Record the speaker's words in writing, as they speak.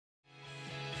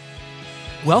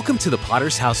Welcome to the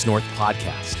Potter's House North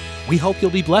podcast. We hope you'll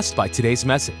be blessed by today's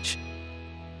message.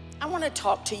 I want to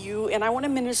talk to you, and I want to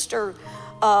minister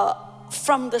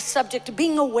from the subject of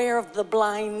being aware of the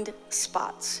blind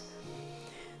spots.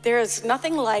 There is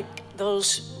nothing like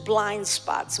those blind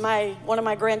spots. One of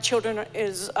my grandchildren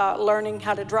is learning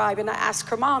how to drive, and I asked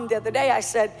her mom the other day, I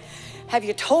said, have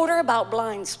you told her about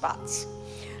blind spots?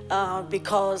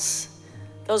 Because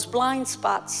those blind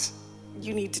spots,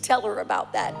 you need to tell her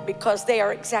about that, because they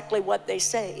are exactly what they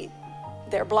say.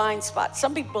 They're blind spots.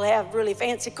 Some people have really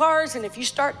fancy cars, and if you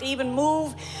start to even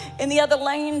move in the other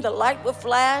lane, the light will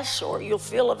flash, or you'll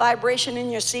feel a vibration in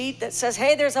your seat that says,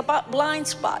 hey, there's a blind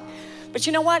spot. But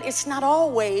you know what? It's not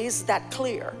always that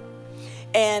clear.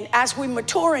 And as we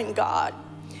mature in God,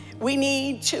 we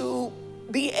need to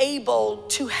be able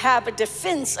to have a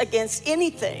defense against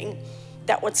anything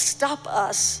that would stop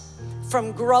us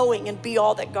from growing and be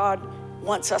all that God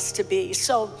wants us to be.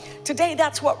 So today,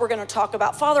 that's what we're going to talk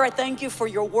about. Father, I thank you for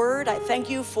your word. I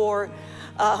thank you for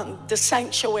the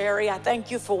sanctuary. I thank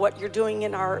you for what you're doing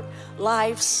in our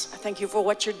lives. I thank you for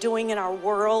what you're doing in our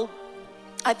world.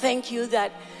 I thank you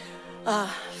that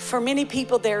for many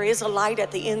people, there is a light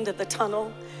at the end of the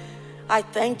tunnel. I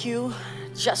thank you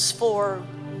just for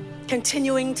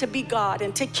continuing to be God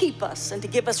and to keep us and to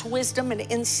give us wisdom and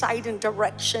insight and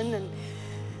direction. And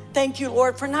thank you,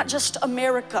 Lord, for not just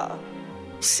America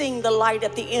seeing the light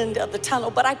at the end of the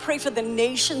tunnel, but I pray for the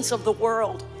nations of the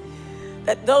world,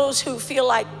 that those who feel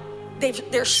like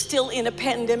they're still in a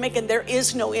pandemic and there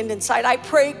is no end in sight, I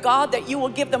pray, God, that you will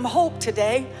give them hope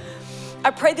today. I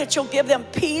pray that you'll give them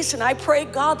peace, and I pray,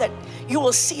 God, that you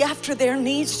will see after their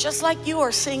needs just like you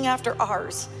are seeing after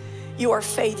ours. You are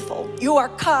faithful, you are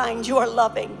kind, you are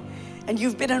loving, and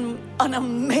you've been an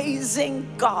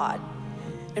amazing God.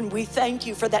 And we thank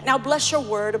you for that. Now bless your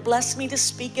word, bless me to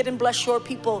speak it, and bless your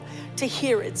people to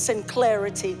hear it, send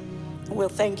clarity. And we'll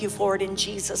thank you for it in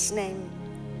Jesus' name.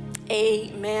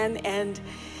 Amen and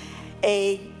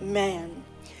amen.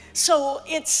 So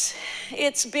it's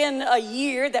been a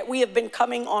year that we have been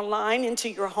coming online into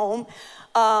your home.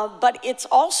 But it's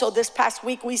also this past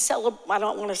week I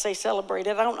don't want to say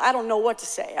celebrated. I don't know what to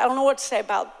say. I don't know what to say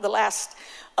about the last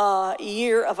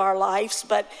year of our lives,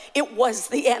 but it was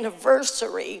the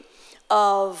anniversary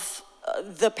of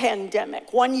the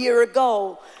pandemic. 1 year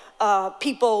ago,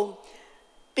 people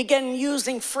began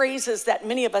using phrases that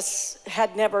many of us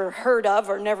had never heard of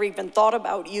or never even thought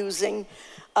about using,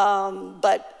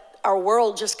 but our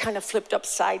world just kind of flipped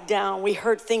upside down. We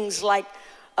heard things like,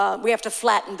 we have to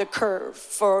flatten the curve.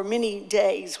 For many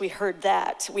days, we heard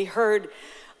that. We heard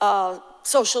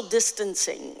social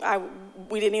distancing.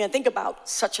 We didn't even think about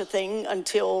such a thing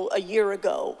until a year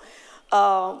ago.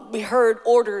 We heard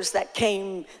orders that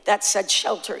came that said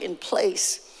shelter in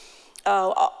place.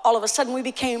 All of a sudden, we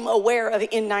became aware of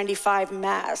N95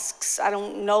 masks. I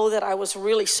don't know that I was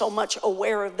really so much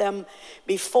aware of them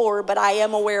before, but I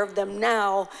am aware of them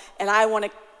now, and I want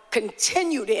to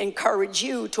continue to encourage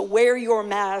you to wear your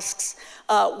masks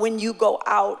when you go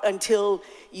out until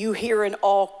you hear an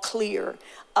all clear.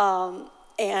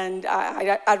 And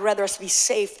I'd rather us be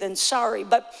safe than sorry.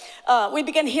 But we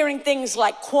began hearing things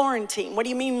like quarantine. What do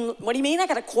you mean? What do you mean I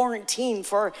got to quarantine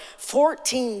for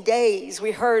 14 days?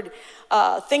 We heard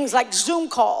things like Zoom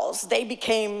calls. I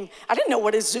didn't know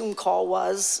what a Zoom call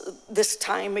was this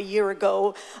time a year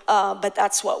ago, but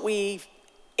that's what we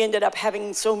ended up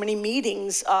having so many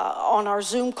meetings on our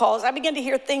Zoom calls. I began to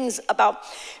hear things about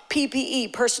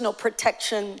PPE, personal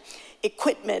protection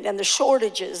equipment, and the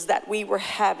shortages that we were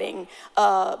having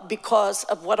because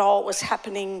of what all was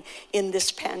happening in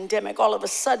this pandemic. All of a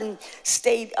sudden,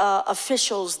 state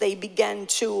officials, they began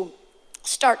to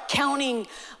start counting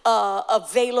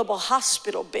available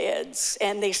hospital beds,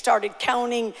 and they started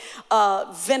counting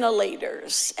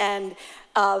ventilators and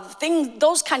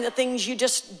those kind of things you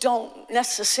just don't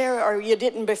necessarily, or you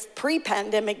didn't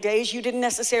pre-pandemic days, you didn't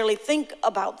necessarily think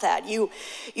about that. You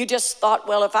just thought,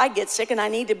 well, if I get sick and I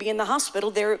need to be in the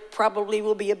hospital, there probably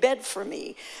will be a bed for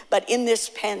me. But in this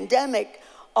pandemic,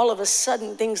 all of a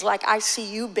sudden, things like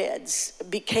ICU beds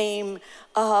became,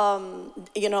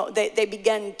 they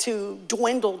began to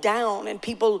dwindle down, and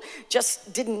people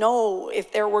just didn't know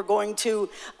if there were going to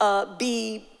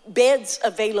be beds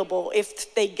available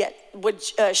if they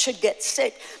should get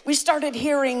sick. We started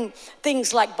hearing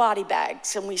things like body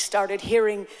bags, and we started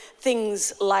hearing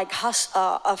things like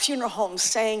funeral homes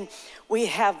saying we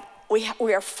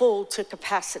are full to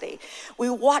capacity.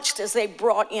 We watched as they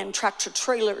brought in tractor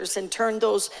trailers and turned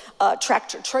those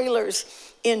tractor trailers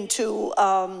into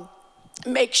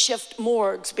makeshift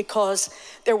morgues because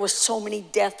there were so many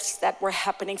deaths that were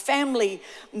happening. Family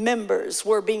members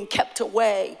were being kept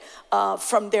away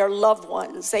from their loved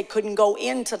ones. They couldn't go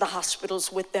into the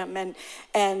hospitals with them,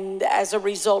 and as a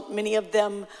result, many of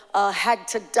them had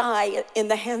to die in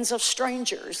the hands of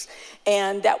strangers,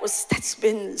 and that's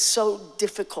been so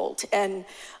difficult. And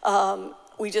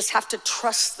we just have to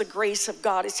trust the grace of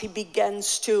God as He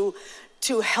begins to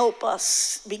help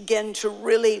us begin to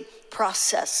really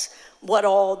process what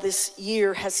all this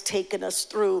year has taken us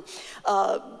through.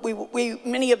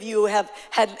 Many of you have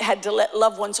had to let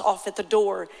loved ones off at the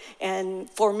door, and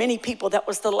for many people that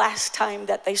was the last time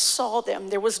that they saw them.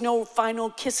 There was no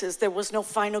final kisses, there was no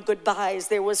final goodbyes,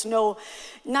 there was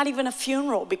not even a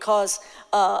funeral because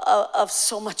of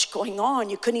so much going on.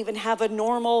 You couldn't even have a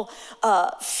normal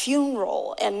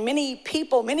funeral, and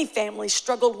many families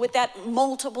struggled with that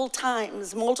multiple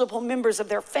times. Multiple members of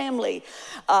their family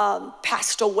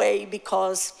passed away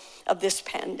because of this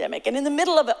pandemic. And in the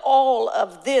middle of all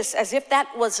of this, as if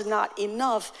that was not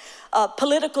enough,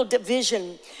 political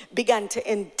division began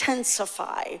to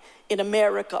intensify in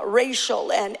America.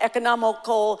 Racial and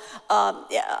economical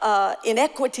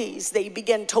inequities, they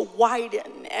began to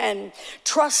widen, and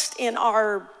trust in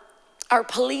our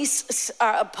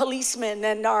policemen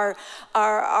and our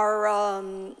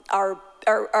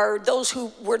those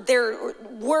who were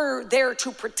there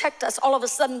to protect us. All of a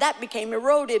sudden that became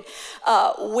eroded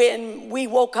when we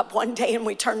woke up one day and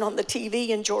we turned on the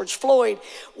TV and George Floyd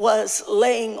was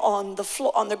laying on the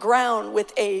floor, on the ground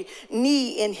with a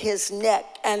knee in his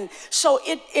neck. And so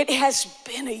it has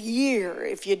been a year,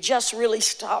 if you just really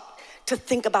stop to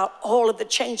think about all of the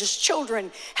changes.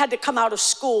 Children had to come out of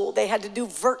school. They had to do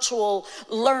virtual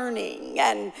learning.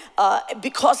 And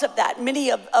because of that,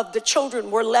 many of the children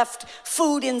were left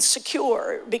food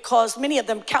insecure because many of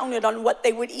them counted on what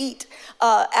they would eat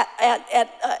at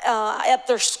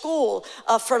their school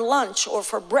for lunch or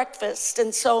for breakfast.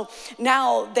 And so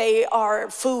now they are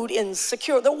food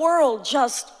insecure. The world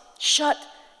just shut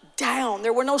down.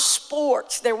 There were no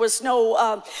sports. There was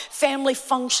no family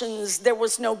functions. There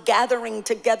was no gathering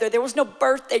together. There was no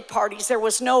birthday parties. There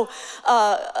was no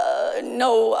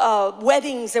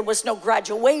weddings. There was no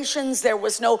graduations. There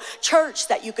was no church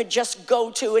that you could just go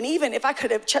to. And even if I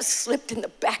could have just slipped in the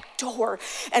back door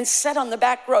and sat on the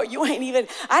back row, I didn't even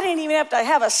have to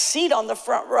have a seat on the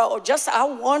front row. Just I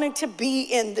wanted to be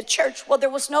in the church. Well, there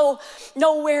was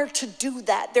nowhere to do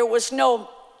that. There was no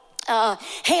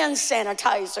hand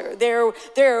sanitizer.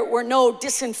 There were no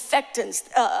disinfectants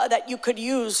that you could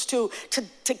use to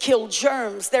kill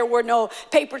germs. There were no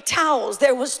paper towels.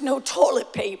 There was no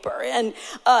toilet paper. And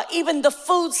even the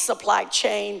food supply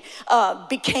chain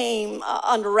became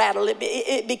unraveled.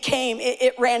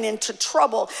 It ran into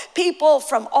trouble. People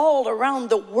from all around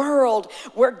the world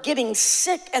were getting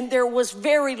sick, and there was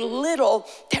very little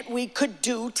that we could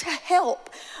do to help.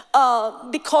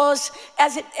 Because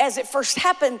as it first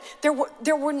happened, there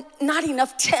were not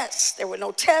enough tests. There were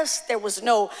no tests. There was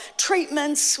no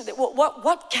treatments.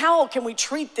 How can we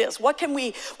treat this? What can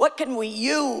we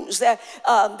use?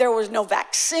 There was no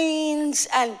vaccines,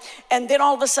 and then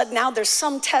all of a sudden now there's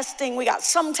some testing. We got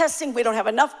some testing. We don't have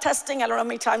enough testing. I don't know how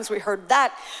many times we heard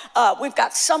that. We've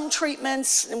got some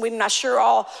treatments, and we're not sure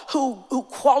all who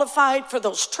qualified for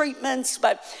those treatments,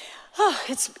 but.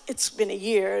 It's been a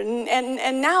year,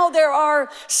 and now there are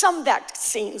some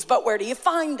vaccines, but where do you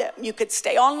find them? You could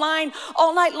stay online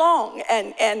all night long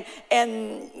and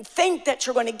think that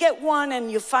you're going to get one, and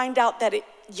you find out that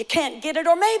you can't get it,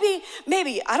 or maybe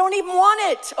I don't even want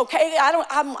it. Okay,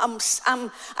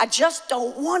 I just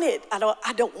don't want it.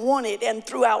 I don't want it. And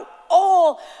throughout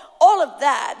all of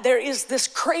that, there is this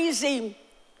crazy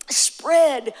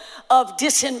spread of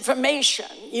disinformation.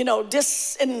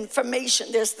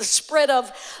 There's the spread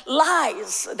of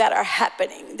lies that are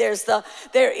happening. There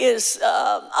is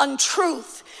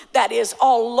untruth that is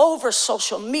all over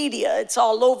social media. It's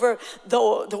all over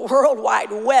the World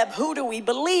Wide Web. Who do we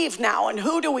believe now, and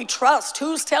who do we trust?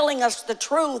 Who's telling us the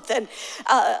truth? And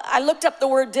I looked up the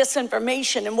word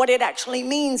disinformation, and what it actually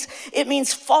means. It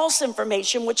means false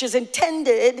information, which is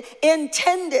intended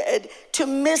to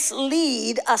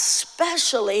mislead,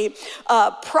 especially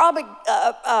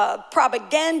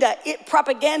propaganda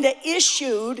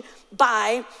issued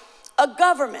by a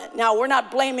government. Now, we're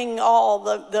not blaming all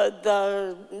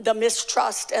the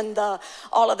mistrust and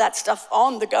all of that stuff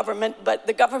on the government, but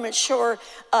the government sure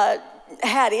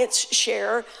had its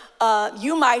share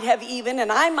you might have even,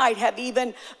 and I might have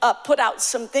even put out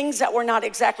some things that were not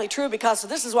exactly true, because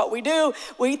this is what we do.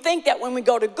 We think that when we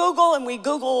go to Google and we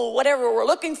Google whatever we're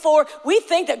looking for, we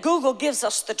think that Google gives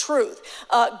us the truth.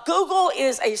 Google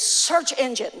is a search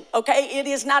engine, okay? It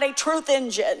is not a truth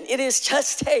engine. It is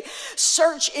just a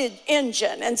search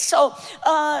engine. And so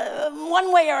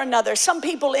one way or another, some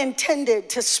people intended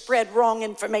to spread wrong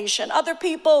information. Other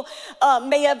people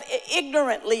may have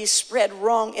ignorantly spread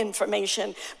wrong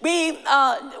information. We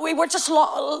were just,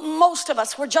 most of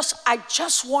us were just, I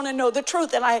just want to know the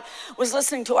truth. And I was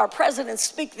listening to our president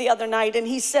speak the other night, and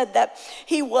he said that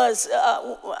he was,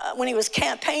 when he was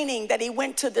campaigning, that he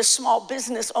went to this small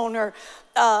business owner.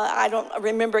 I don't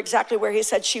remember exactly where he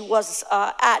said she was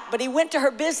at, but he went to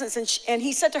her business, and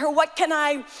he said to her, what can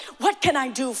I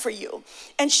do for you?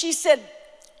 And she said,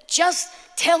 just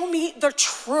tell me the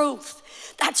truth.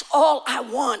 That's all I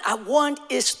want. I want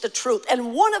is the truth.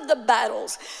 And one of the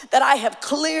battles that I have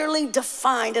clearly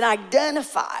defined and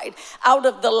identified out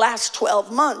of the last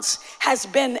 12 months has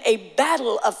been a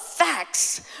battle of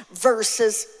facts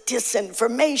versus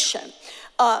disinformation.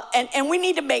 And we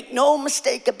need to make no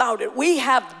mistake about it. We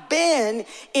have been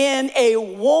in a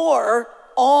war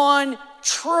on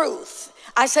truth.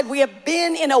 I said we have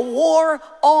been in a war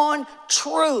on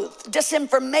truth.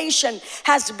 Disinformation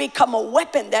has become a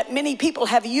weapon that many people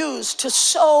have used to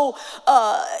sow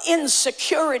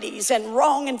insecurities and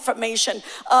wrong information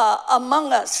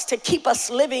among us, to keep us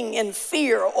living in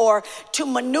fear, or to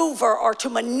maneuver or to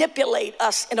manipulate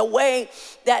us in a way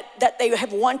that they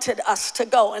have wanted us to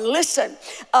go. And listen,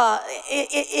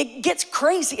 it gets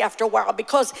crazy after a while,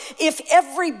 because if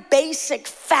every basic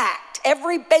fact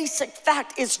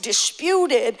is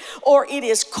disputed or it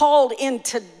is called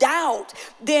into doubt,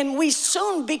 then we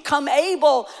soon become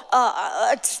able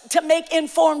to make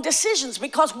informed decisions,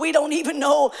 because we don't even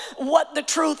know what the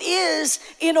truth is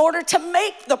in order to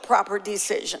make the proper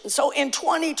decision. So in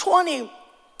 2020,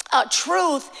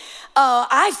 truth,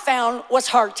 I found, was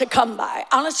hard to come by.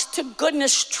 Honest to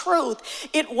goodness truth.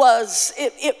 It was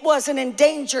an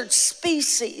endangered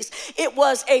species. It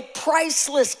was a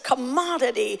priceless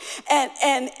commodity, and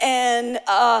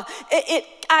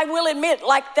I will admit,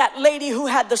 like that lady who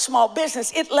had the small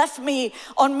business, it left me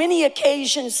on many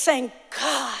occasions saying,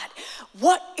 God,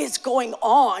 what is going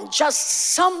on?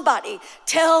 Just somebody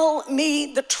tell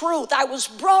me the truth. I was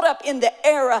brought up in the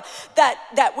era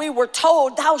that we were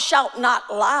told, thou shalt not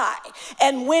lie.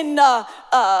 And when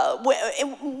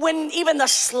even the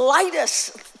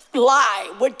slightest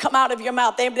lie would come out of your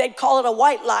mouth, they'd call it a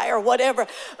white lie or whatever,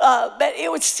 but it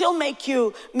would still make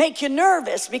you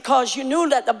nervous, because you knew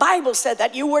that the Bible said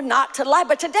that you were not to lie.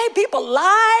 But today people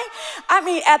lie. I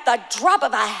mean, at the drop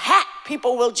of a hat,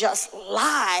 people will just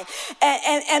lie.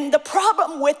 And the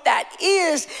problem with that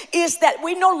is that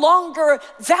we no longer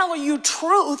value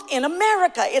truth in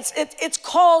America. It's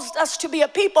caused us to be a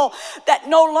people that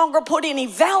no longer put any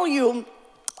value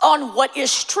on what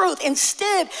is truth.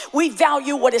 Instead, we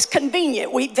value what is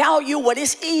convenient. We value what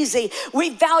is easy. We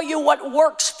value what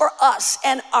works for us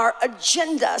and our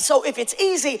agenda. So if it's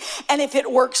easy and if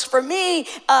it works for me,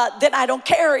 then I don't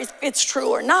care if it's true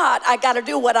or not. I got to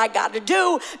do what I got to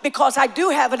do, because I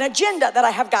do have an agenda that I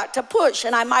have got to push,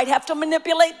 and I might have to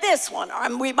manipulate this one,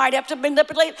 or we might have to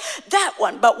manipulate that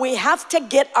one, but we have to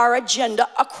get our agenda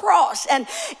across. And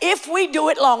if we do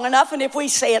it long enough, and if we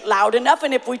say it loud enough,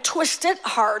 and if we twist it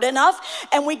hard enough,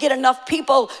 and we get enough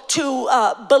people to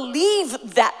believe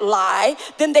that lie,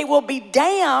 then they will be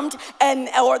damned,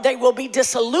 or they will be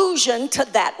disillusioned to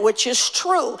that which is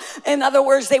true. In other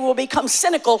words, they will become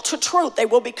cynical to truth. They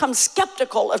will become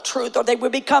skeptical of truth, or they will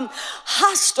become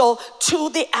hostile to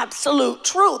the absolute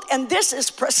truth. And this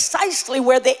is precisely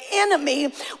where the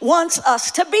enemy wants us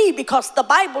to be, because the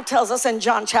Bible tells us in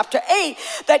John chapter 8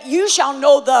 that you shall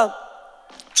know the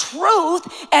truth,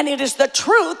 and it is the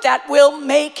truth that will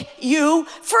make you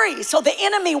free. So the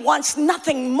enemy wants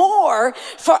nothing more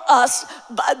for us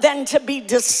than to be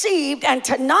deceived and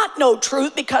to not know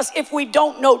truth, because if we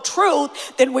don't know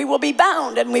truth, then we will be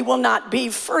bound and we will not be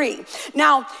free.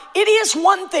 Now, it is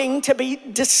one thing to be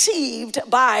deceived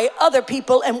by other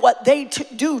people and what they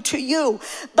do to you,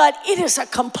 but it is a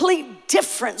complete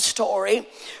different story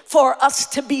for us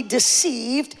to be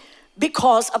deceived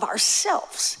because of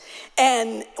ourselves.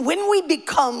 And when we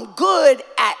become good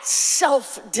at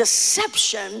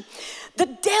self-deception, the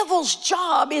devil's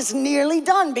job is nearly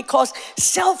done, because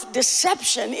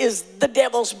self-deception is the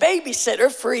devil's babysitter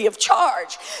free of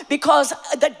charge. Because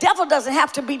the devil doesn't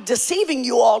have to be deceiving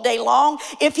you all day long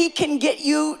if he can get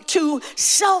you to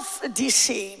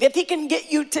self-deceive, if he can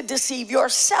get you to deceive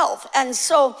yourself. And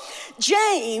so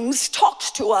James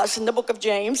talks to us in the book of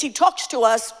James. He talks to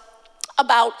us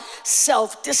about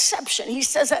self-deception. He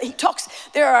says that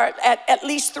there are at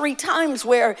least 3 times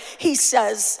where he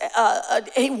says,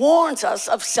 he warns us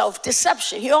of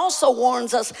self-deception. He also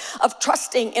warns us of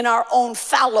trusting in our own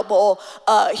fallible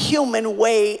human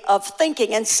way of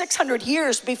thinking. And 600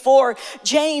 years before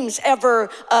James ever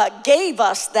gave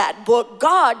us that book,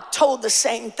 God told the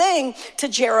same thing to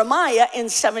Jeremiah in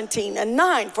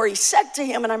 17:9. For he said to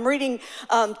him, and I'm reading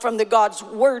from the God's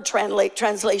Word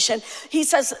translation, he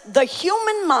says, the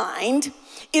human mind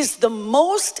is the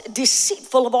most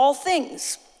deceitful of all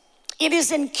things. It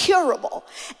is incurable,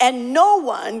 and no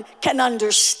one can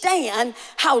understand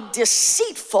how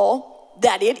deceitful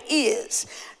that it is.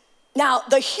 Now,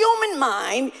 the human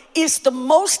mind is the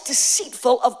most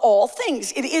deceitful of all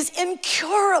things. It is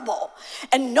incurable,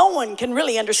 and no one can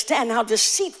really understand how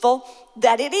deceitful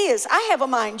that it is. I have a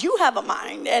mind, you have a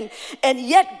mind, and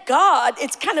yet God,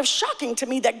 it's kind of shocking to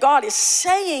me that God is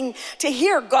saying, to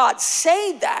hear God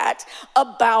say that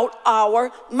about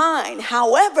our mind.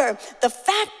 However, the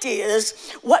fact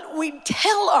is, what we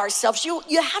tell ourselves,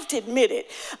 you have to admit it,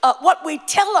 what we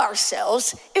tell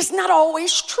ourselves is not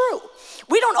always true.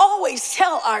 We don't always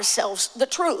tell ourselves the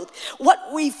truth.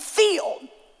 What we feel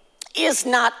is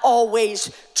not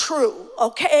always true,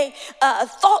 okay?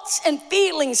 Thoughts and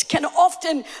feelings can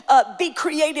often be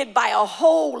created by a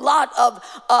whole lot of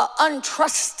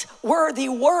untrustworthy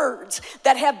words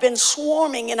that have been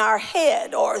swarming in our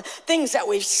head, or things that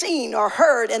we've seen or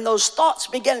heard, and those thoughts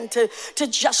begin to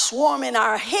just swarm in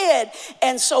our head,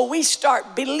 and so we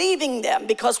start believing them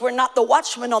because we're not the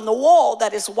watchman on the wall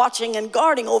that is watching and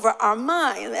guarding over our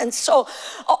mind. And so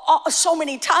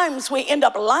many times we end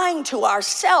up lying to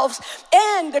ourselves,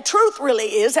 and the truth really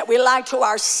is that we lie to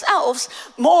ourselves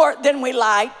more than we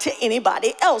lie to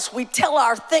anybody else. We tell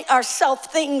ourselves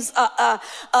things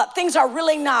are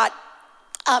really not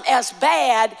as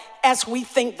bad as we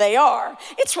think they are.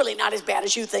 It's really not as bad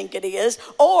as you think it is.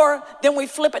 Or then we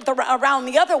flip it around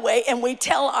the other way, and we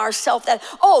tell ourselves that,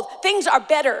 oh, things are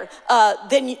better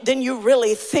than you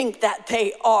really think that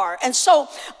they are. And so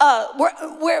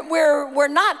we're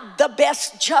not the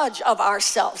best judge of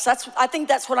ourselves. I think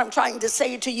that's what I'm trying to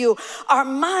say to you. Our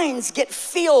minds get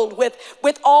filled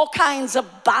with all kinds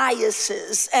of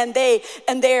biases, and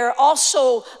they're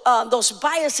also those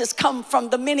biases come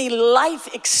from the many life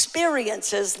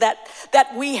experiences that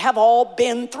we have all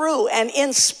been through. And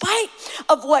in spite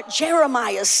of what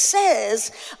Jeremiah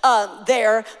says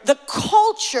there, the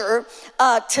culture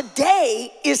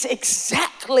today is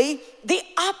exactly the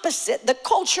opposite. The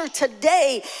culture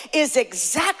today is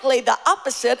exactly the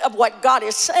opposite of what God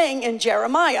is saying in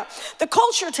Jeremiah. The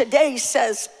culture today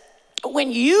says,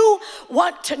 when you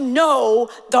want to know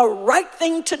the right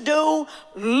thing to do,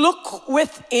 look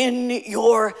within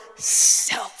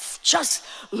yourself. Just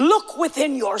look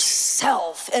within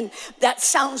yourself. And that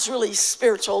sounds really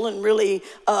spiritual and really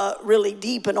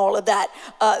deep and all of that.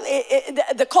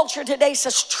 The culture today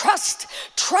says, trust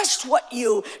what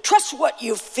you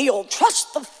feel.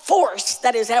 Trust the force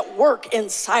that is at work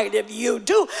inside of you.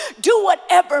 Do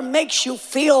whatever makes you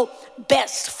feel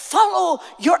best. Follow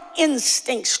your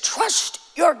instincts. Trust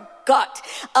your gut.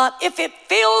 If it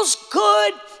feels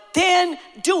good, then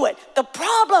do it. The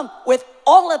problem with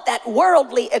all of that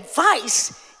worldly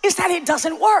advice is that it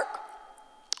doesn't work.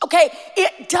 Okay,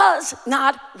 it does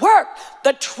not work.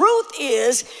 The truth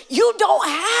is, you don't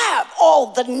have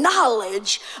all the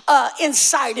knowledge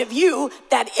inside of you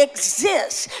that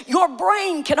exists. Your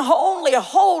brain can only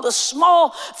hold a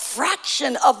small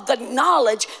fraction of the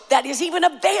knowledge that is even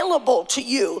available to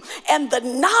you. And the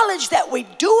knowledge that we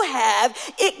do have,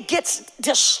 it gets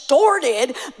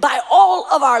distorted by all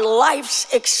of our life's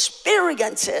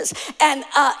experiences. And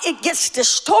it gets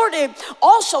distorted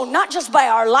also not just by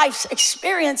our life's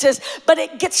experiences, but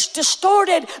it gets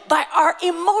distorted by our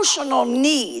emotional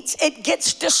needs. It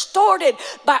gets distorted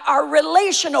by our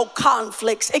relational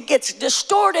conflicts. It gets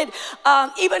distorted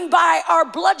even by our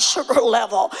blood sugar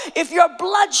level. If your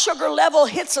blood sugar level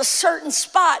hits a certain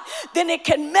spot, then it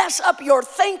can mess up your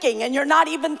thinking, and you're not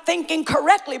even thinking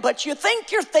correctly, but you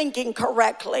think you're thinking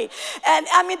correctly. And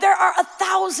I mean, there are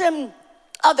 1,000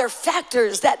 other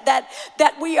factors that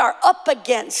we are up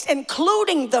against,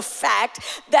 including the fact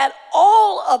that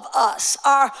all of us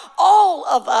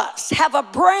have a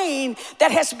brain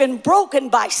that has been broken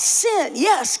by sin.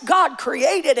 Yes, God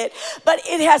created it, but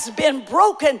it has been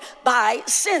broken by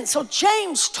sin. So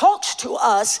James talks to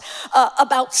us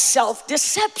about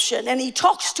self-deception, and he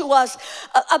talks to us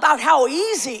about how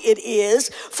easy it is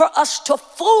for us to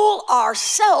fool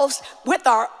ourselves with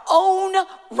our own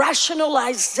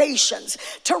rationalizations.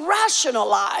 To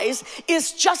rationalize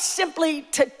is just simply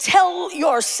to tell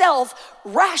yourself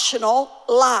rational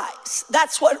lies.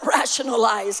 That's what rational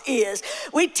lies is.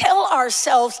 We tell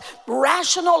ourselves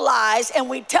rational lies, and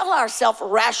we tell ourselves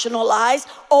rational lies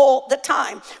all the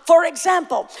time. For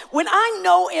example, when I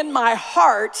know in my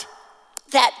heart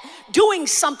that doing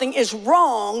something is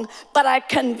wrong, but I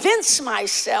convince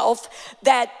myself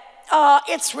that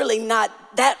it's really not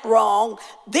that wrong,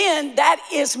 then that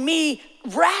is me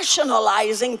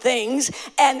rationalizing things,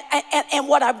 and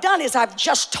what I've done is I've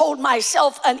just told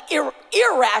myself an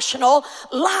irrational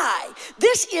lie.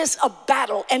 This is a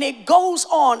battle, and it goes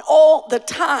on all the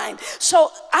time. So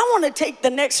I want to take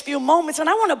the next few moments, and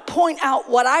I want to point out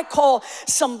what I call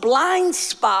some blind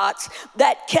spots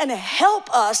that can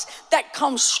help us, that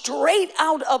come straight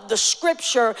out of the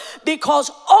scripture,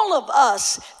 because all of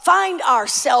us find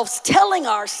ourselves telling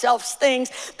ourselves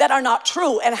things that are not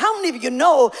true. And how many of you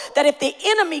know that if the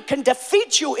enemy can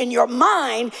defeat you in your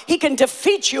mind, he can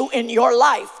defeat you in your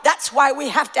life? That's why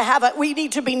we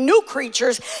need to be new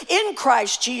creatures in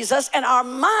Christ Jesus, and our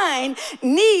mind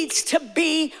needs to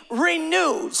be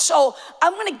renewed. So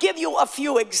I'm going to give you a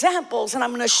few examples, and I'm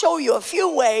going to show you a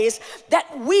few ways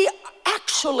that we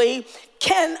actually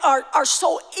are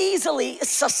so easily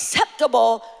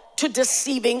susceptible to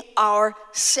deceiving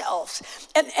ourselves.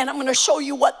 And I'm going to show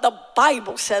you what the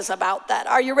Bible says about that.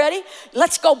 Are you ready?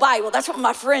 Let's go Bible. That's what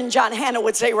my friend John Hanna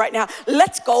would say right now.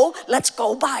 Let's go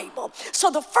Bible.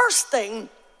 So the first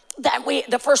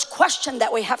question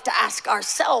that we have to ask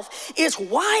ourselves is,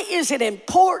 why is it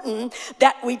important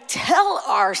that we tell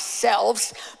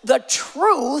ourselves the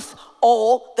truth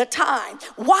all the time?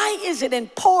 Why is it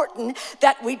important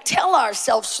that we tell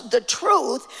ourselves the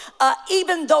truth,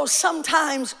 even though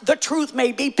sometimes the truth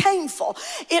may be painful?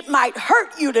 It might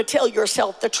hurt you to tell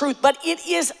yourself the truth, but it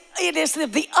is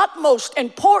of the utmost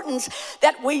importance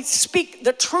that we speak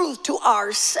the truth to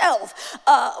ourselves.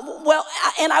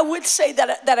 And I would say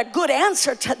that a good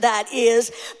answer to that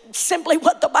is simply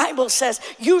what the Bible says.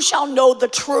 You shall know the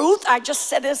truth. I just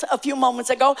said this a few moments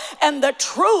ago. And the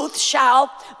truth shall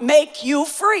make you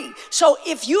free. So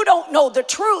if you don't know the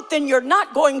truth, then you're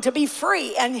not going to be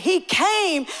free. And he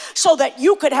came so that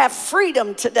you could have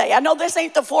freedom today. I know this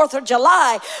ain't the 4th of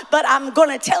July, but I'm going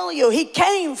to tell you, he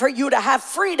came for you to have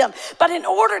freedom. But in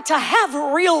order to have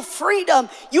real freedom,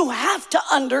 you have to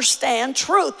understand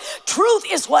truth. Truth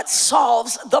is what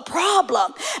solves the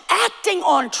problem. Acting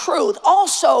on truth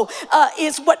also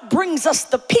is what brings us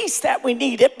the peace that we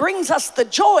need. It brings us the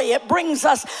joy. It brings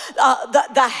us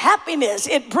the happiness.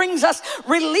 It brings us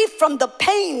relief from the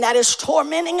pain that is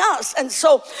tormenting us. And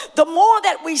so the more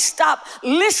that we stop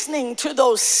listening to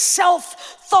those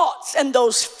thoughts and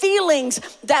those feelings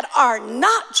that are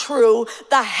not true,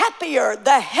 the happier,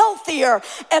 the healthier,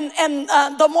 and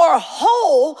the more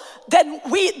whole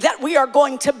that we are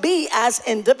going to be as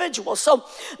individuals. So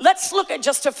let's look at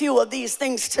just a few of these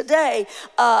things today,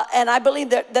 and I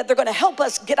believe that they're going to help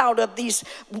us get out of these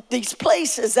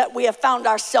places that we have found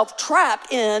ourselves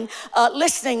trapped in,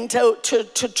 listening to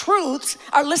truths,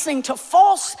 or listening to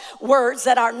false words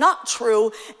that are not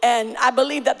true. And I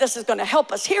believe that this is going to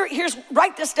help us. Here's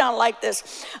write this down like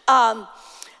this.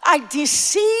 I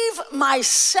deceive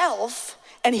myself,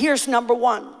 and here's number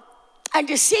one. I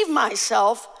deceive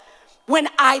myself when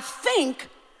I think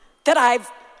that I've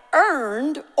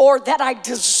earned or that I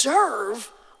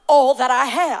deserve all that I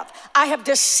have. I have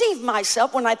deceived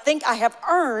myself when I think I have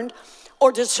earned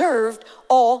or deserved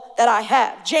all that I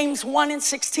have. James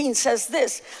 1:16 says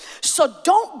this: so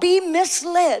don't be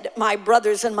misled, my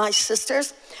brothers and my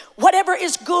sisters. Whatever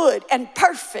is good and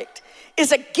perfect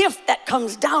is a gift that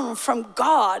comes down from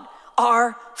God,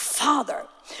 our Father.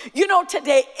 You know,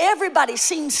 today everybody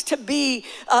seems to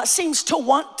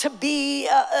want to be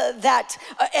that,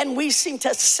 and we seem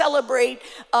to celebrate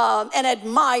and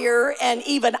admire and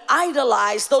even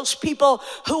idolize those people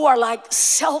who are like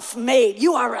self-made.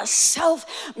 You are a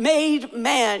self-made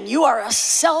man. You are a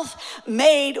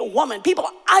self-made woman. People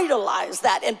idolize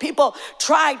that, and people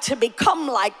try to become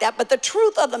like that. But the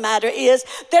truth of the matter is,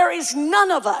 there is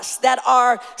none of us that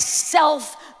are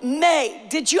self-made.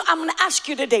 I'm going to ask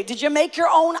you today, did you make your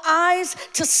own eyes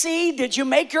to see? Did you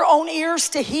make your own ears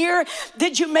to hear?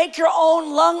 Did you make your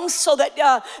own lungs so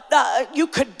that you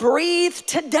could breathe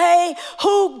today?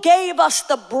 Who gave us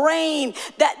the brain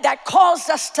that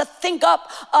caused us to think up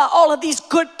all of these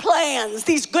good plans,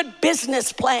 these good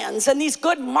business plans, and these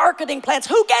good marketing plans?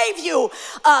 Who gave you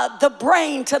the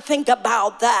brain to think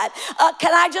about that?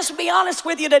 Can I just be honest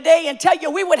with you today and tell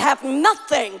you, we would have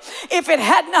nothing if it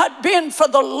had not been for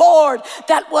the Lord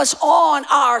that was on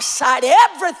our side.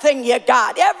 Everything you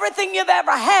got, everything you've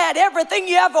ever had, everything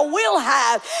you ever will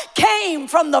have came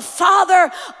from the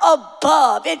Father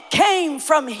above. It came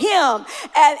from him.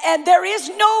 And there is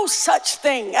no such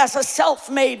thing as a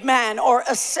self-made man or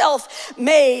a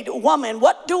self-made woman.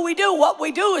 What do? What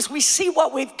we do is we see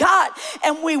what we've got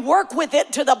and we work with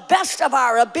it to the best of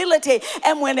our ability.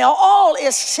 And when all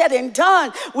is said and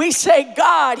done, we say,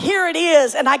 God, here it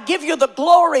is, and I give you the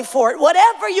glory for it.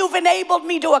 Whatever you've enabled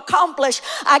me to accomplish,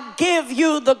 I give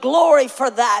you the glory for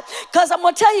that. Because I'm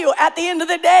going to tell you, at the end of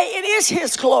the day, it is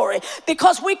his glory.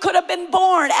 Because we could have been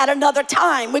born at another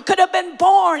time. We could have been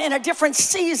born in a different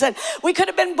season. We could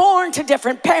have been born to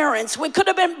different parents. We could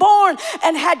have been born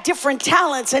and had different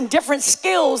talents and different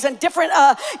skills and different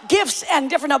gifts and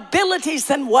different abilities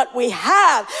than what we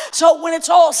have. So when it's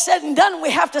all said and done, we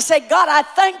have to say, God, I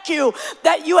thank you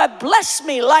that you have blessed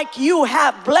me like you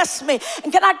have blessed me.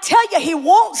 And can I tell you, he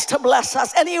wants to bless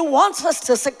us and he wants us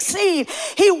to succeed.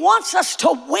 He wants us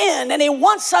to win and he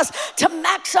wants us to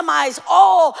maximize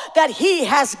all that he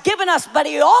has given us. But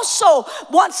he also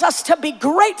wants us to be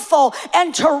grateful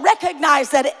and to recognize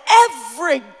that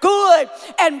every good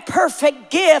and perfect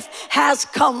gift has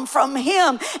come from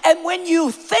him. And when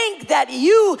you think that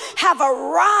you have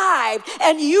arrived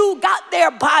and you got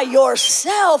there by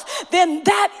yourself, then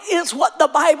that is what the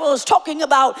Bible is talking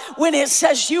about when it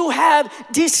says you have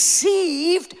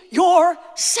deceived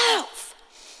yourself.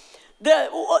 There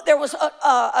was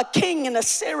a king in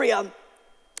Assyria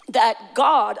that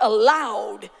God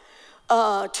allowed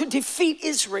to defeat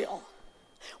Israel.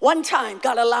 One time,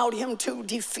 God allowed him to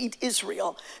defeat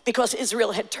Israel because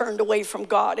Israel had turned away from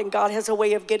God, and God has a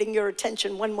way of getting your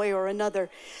attention one way or another.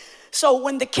 So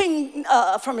when the king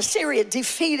from Assyria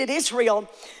defeated Israel,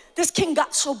 this king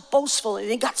got so boastful and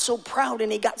he got so proud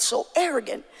and he got so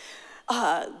arrogant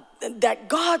that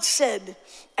God said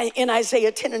in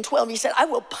Isaiah 10 and 12, he said, I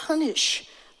will punish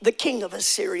the king of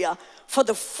Assyria for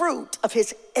the fruit of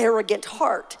his arrogant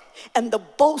heart and the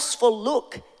boastful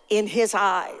look in his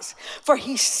eyes. For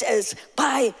he says,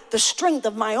 by the strength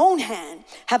of my own hand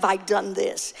have I done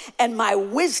this, and my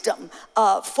wisdom,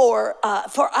 for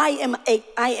I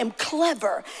am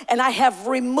clever, and I have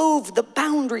removed the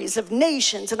boundaries of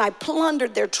nations, and I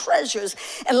plundered their treasures,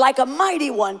 and like a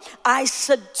mighty one I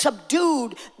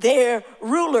subdued their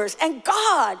rulers. And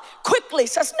God quickly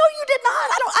says, no, you did not.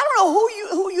 I don't know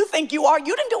who you think you are.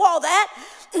 You didn't do all that.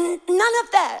 None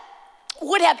of that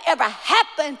would have ever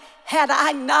happened had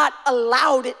I not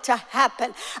allowed it to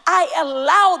happen. I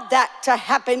allowed that to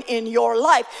happen in your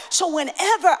life. So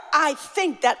whenever I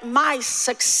think that my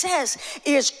success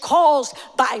is caused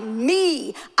by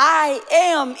me, I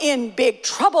am in big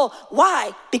trouble.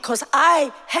 Why? Because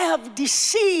I have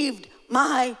deceived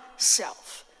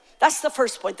myself. That's the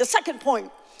first point. The second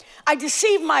point, I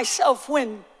deceive myself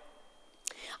when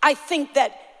I think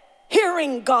that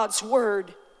hearing God's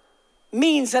word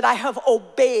means that I have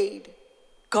obeyed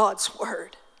God's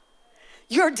word.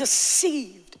 You're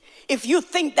deceived if you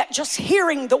think that just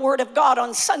hearing the word of God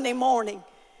on Sunday morning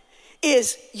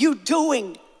is you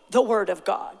doing the word of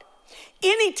God.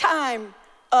 Anytime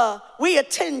we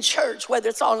attend church, whether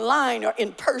it's online or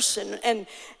in person, and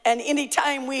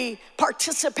anytime we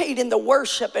participate in the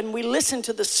worship and we listen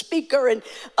to the speaker, and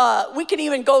we can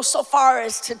even go so far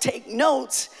as to take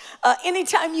notes.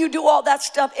 Anytime you do all that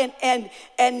stuff, and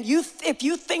if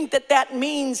you think that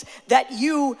means that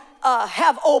you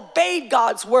have obeyed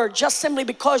God's word just simply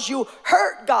because you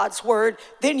heard God's word,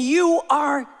 then you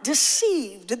are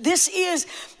deceived. This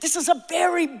is a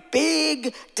very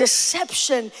big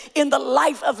deception in the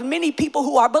life of many people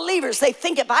who are believers. They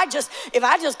think if I just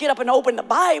get up and open the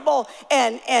Bible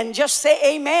and just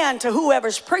say amen to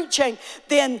whoever's preaching,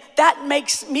 then that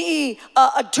makes me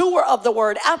a doer of the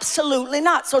word. Absolutely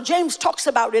not. So James talks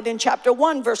about it in chapter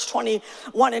 1, verse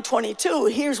 21 and 22.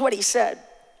 Here's what he said.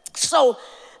 So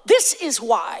this is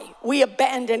why we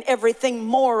abandon everything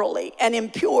morally and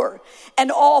impure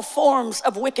and all forms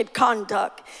of wicked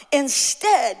conduct.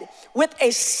 Instead, with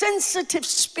a sensitive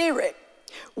spirit,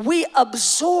 we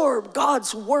absorb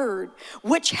God's word,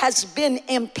 which has been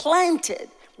implanted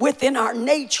within our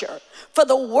nature. For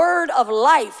the word of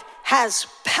life has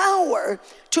power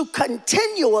to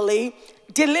continually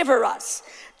deliver us.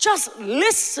 Just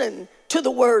listen to the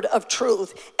word of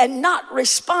truth and not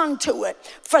respond to it.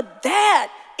 For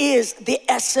that is the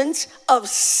essence of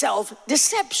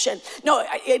self-deception. No,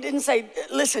 it didn't say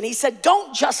listen. He said,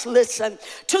 don't just listen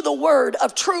to the word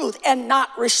of truth and not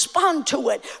respond to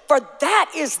it. For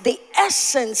that is the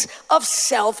essence of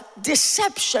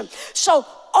self-deception. So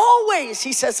always,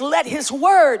 he says, let his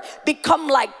word become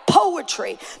like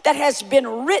poetry that has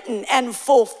been written and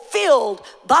fulfilled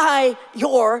by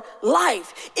your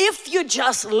life. If you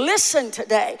just listen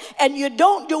today and you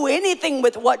don't do anything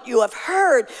with what you have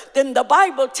heard, then the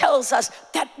Bible tells us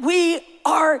that we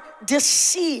are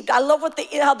deceived. I love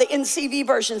how the NCV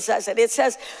version says it. It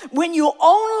says, when you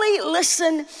only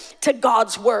listen to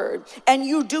God's word and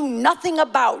you do nothing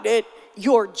about it,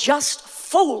 you're just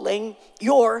fooling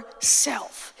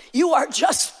yourself. You are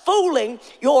just fooling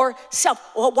yourself.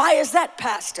 Well, why is that,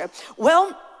 Pastor?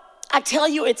 Well, I tell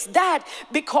you it's that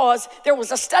because there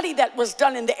was a study that was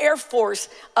done in the Air Force,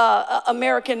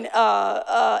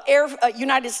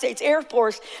 United States Air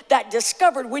Force, that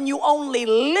discovered when you only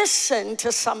listen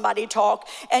to somebody talk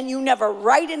and you never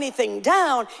write anything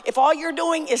down, if all you're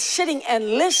doing is sitting and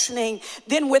listening,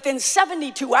 then within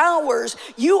 72 hours,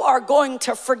 you are going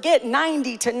to forget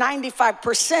 90 to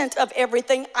 95% of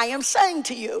everything I am saying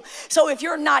to you. So if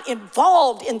you're not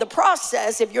involved in the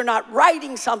process, if you're not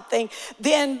writing something,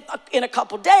 then in a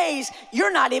couple days,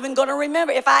 you're not even going to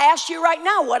remember. If I asked you right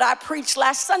now what I preached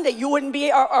last Sunday, you wouldn't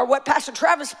be, or what Pastor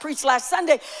Travis preached last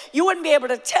Sunday, you wouldn't be able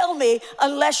to tell me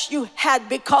unless you had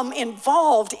become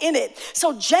involved in it.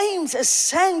 So James is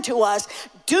saying to us,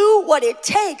 do what it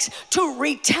takes to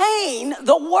retain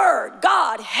the word.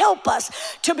 God, help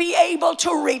us to be able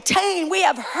to retain. We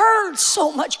have heard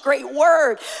so much great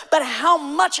word, but how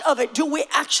much of it do we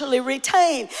actually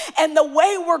retain? And the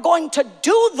way we're going to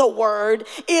do the word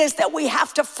is that we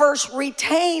have to first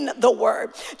retain the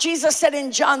word. Jesus said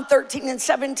in John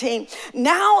 13:17,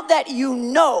 now that you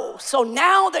know, so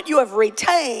now that you have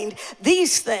retained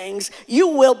these things, you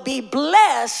will be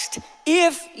blessed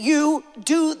if you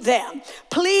do them.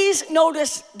 Please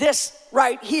notice this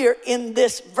right here in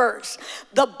this verse.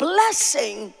 The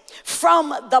blessing from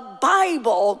the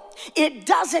Bible, it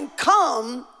doesn't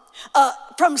come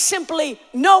from simply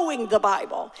knowing the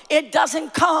Bible. It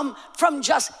doesn't come from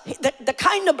just the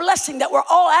kind of blessing that we're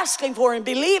all asking for and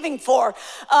believing for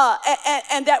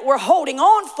and that we're holding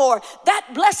on for. That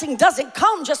blessing doesn't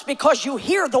come just because you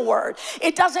hear the word.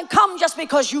 It doesn't come just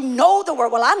because you know the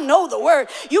word. Well, I know the word.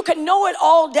 You can know it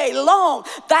all day long.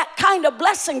 That kind of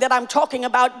blessing that I'm talking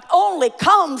about only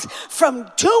comes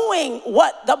from doing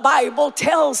what the Bible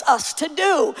tells us to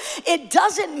do. It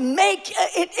doesn't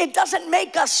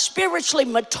make us spiritually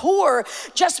mature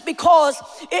just because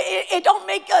it don't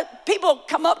make people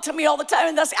come up to me all the time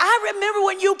and they say, I remember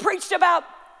when you preached about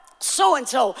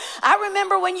so-and-so. I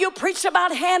remember when you preached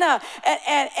about Hannah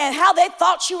and how they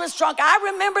thought she was drunk.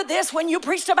 I remember this when you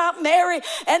preached about Mary.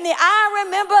 I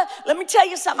remember, let me tell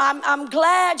you something. I'm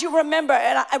glad you remember,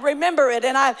 and I remember it,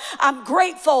 and I'm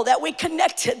grateful that we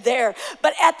connected there.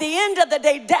 But at the end of the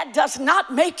day, that does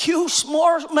not make you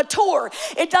more mature.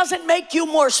 It doesn't make you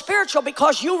more spiritual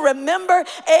because you remember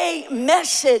a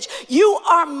message. You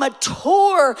are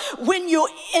mature when you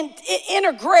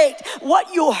integrate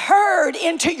what you heard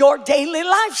into your daily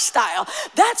lifestyle.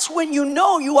 That's when you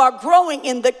know you are growing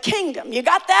in the kingdom. You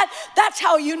got that? That's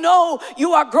how you know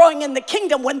you are growing in the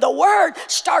kingdom, when the word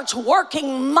starts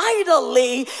working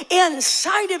mightily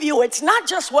inside of you. It's not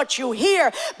just what you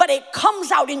hear, but it comes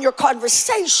out in your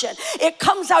conversation. It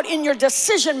comes out in your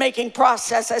decision-making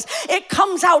processes. It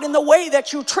comes out in the way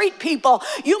that you treat people.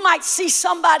 You might see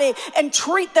somebody and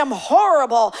treat them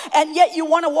horrible, and yet you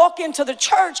want to walk into the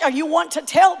church and you want to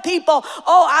tell people,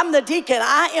 oh, I'm the deacon,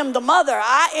 I am the mother,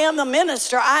 I am the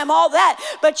minister, I am all that.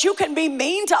 But you can be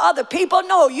mean to other people.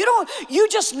 No, you don't. You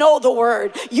just know the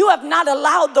word. You have not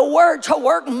allowed the word to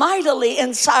work mightily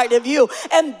inside of you.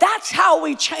 And that's how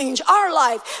we change our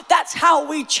life. That's how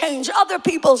we change other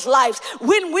people's lives,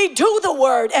 when we do the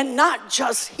word and not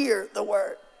just hear the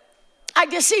word. I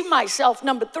deceive myself,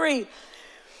 number 3,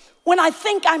 when I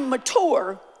think I'm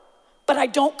mature, but I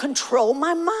don't control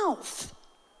my mouth.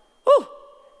 Ooh.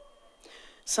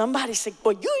 Somebody said,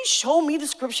 well, you show me the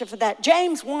scripture for that.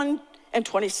 James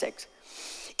 1:26.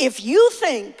 If you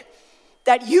think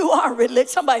that you are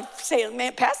religious, somebody saying,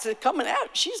 man, Pastor's coming out.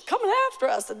 She's coming after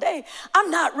us today.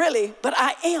 I'm not really, but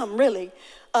I am really,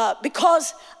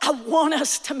 because I want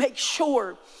us to make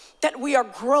sure that we are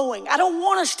growing. I don't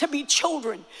want us to be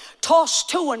children tossed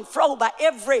to and fro by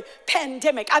every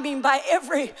pandemic. I mean, by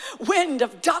every wind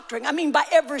of doctrine. I mean, by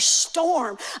every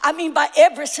storm. I mean, by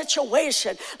every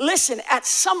situation. Listen, at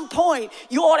some point,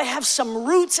 you ought to have some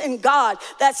roots in God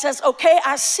that says, okay,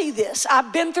 I see this.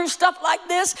 I've been through stuff like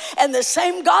this, and the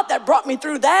same God that brought me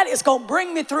through that is going to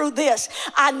bring me through this.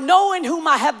 I know in whom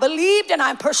I have believed, and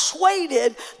I'm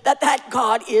persuaded that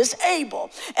God is able.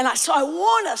 And so I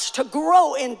want us to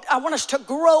grow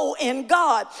in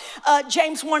God.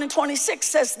 James 1:26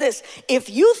 says this: if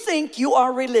you think you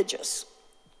are religious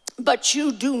but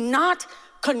you do not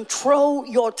control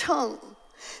your tongue,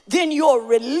 then your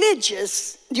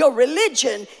religion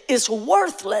is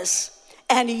worthless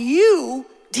and you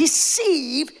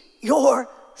deceive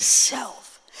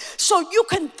yourself. So you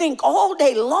can think all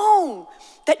day long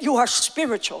that you are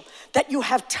spiritual, that you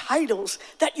have titles,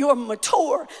 that you're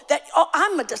mature, that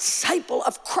I'm a disciple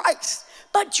of Christ.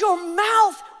 But your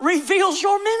mouth reveals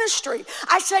your ministry.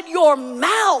 I said your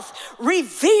mouth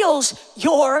reveals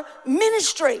your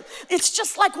ministry. It's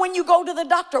just like when you go to the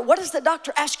doctor. What does the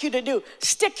doctor ask you to do?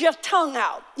 Stick your tongue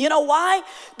out. You know why?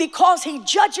 Because he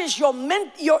judges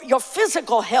your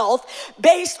physical health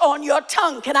based on your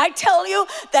tongue. Can I tell you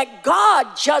that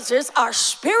God judges our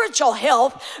spiritual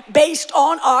health based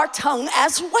on our tongue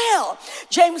as well?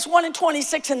 James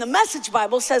 1:26 in the Message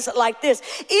Bible says it like this: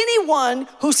 anyone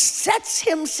who sets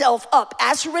himself up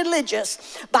as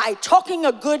religious by talking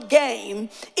a good game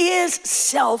is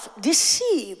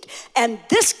self-deceived, and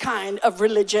this kind of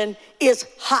religion is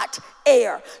hot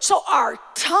air. So our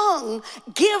tongue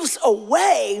gives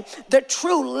away the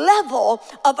true level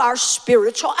of our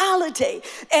spirituality.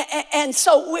 And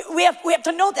so we have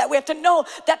to know that. We have to know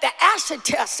that the acid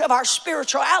test of our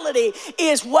spirituality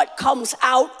is what comes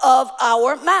out of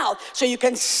our mouth. So you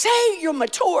can say you're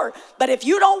mature, but if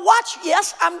you don't watch,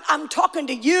 yes, I'm talking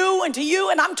to you,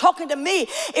 and I'm talking to me.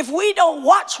 If we don't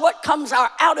watch what comes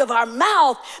out of our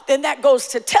mouth, then that goes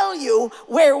to tell you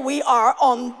where we are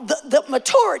on the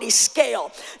maturity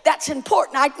scale. That's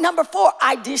important. Number 4,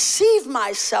 I deceive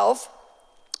myself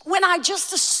when I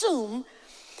just assume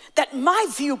that my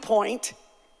viewpoint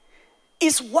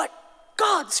is what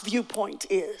God's viewpoint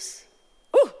is.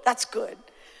 Ooh, that's good.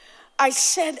 I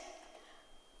said,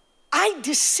 I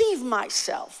deceive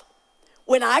myself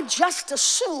when I just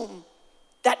assume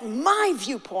that my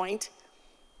viewpoint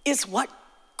is what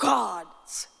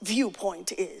God's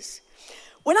viewpoint is.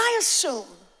 When I assume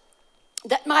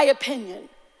that my opinion,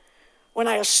 when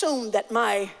I assume that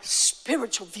my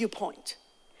spiritual viewpoint,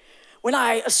 when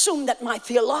I assume that my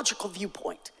theological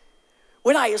viewpoint,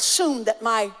 when I assume that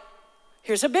my,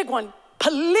 here's a big one,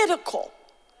 political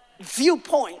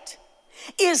viewpoint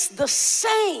is the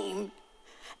same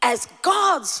as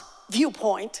God's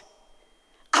viewpoint,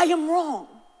 I am wrong.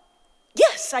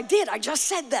 Yes, I did. I just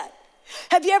said that.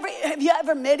 Have you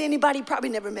ever met anybody, probably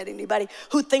never met anybody,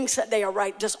 who thinks that they are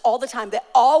right just all the time? They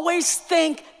always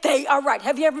think they are right.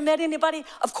 Have you ever met anybody?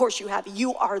 Of course you have.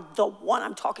 You are the one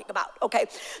I'm talking about, okay?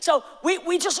 So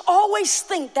we just always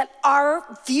think that our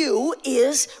view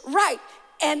is right.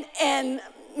 And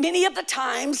many of the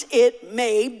times it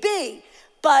may be,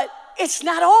 but it's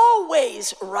not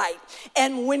always right.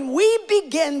 And when we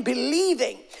begin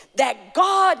believing that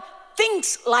God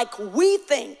thinks like we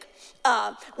think,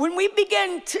 when we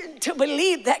begin to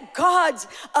believe that God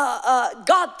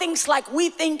thinks like we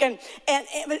think, and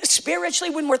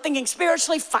spiritually, when we're thinking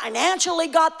spiritually, financially,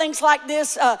 God thinks like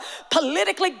this,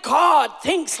 politically, God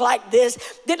thinks like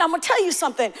this, then I'm gonna tell you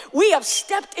something. We have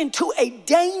stepped into a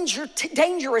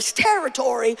dangerous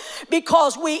territory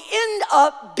because we end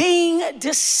up being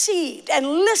deceived. And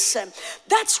listen,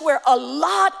 that's where a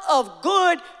lot of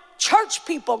good church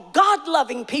people,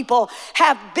 God-loving people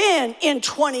have been in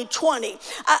 2020,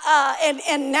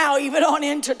 and now even on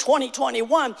into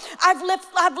 2021.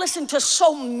 I've listened to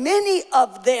so many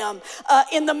of them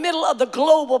in the middle of the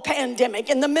global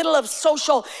pandemic, in the middle of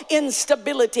social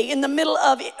instability, in the middle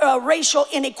of racial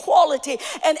inequality,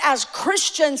 and as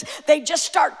Christians, they just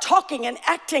start talking and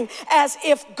acting as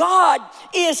if God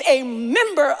is a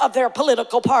member of their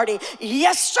political party.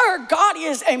 Yes, sir, God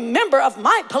is a member of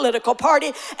my political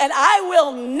party, and I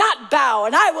will not bow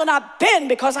and I will not bend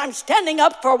because I'm standing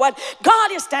up for what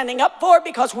God is standing up for,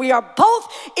 because we are both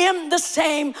in the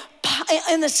same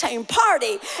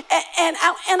party. And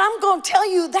I'm going to tell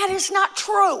you that is not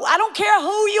true. I don't care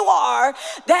who you are,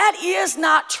 that is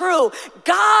not true.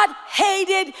 God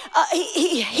hated,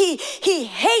 he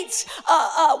hates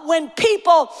when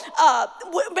people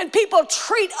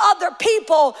treat other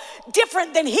people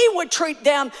different than he would treat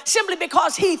them, simply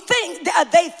because they think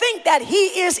that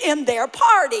he is in their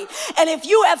party. And if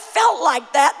you have felt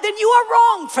like that, then you are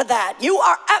wrong for that. You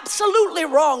are absolutely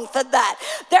wrong for that.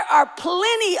 There are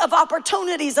plenty of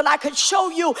opportunities that I could show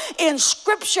you in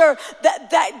scripture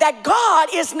that God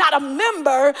is not a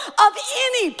member of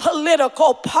any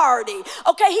political party.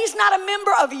 Okay, he's not a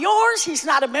member of yours, he's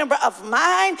not a member of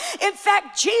mine. In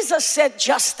fact, Jesus said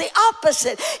just the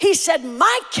opposite. He said,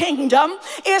 my kingdom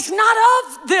is not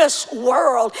of this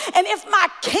world, and if my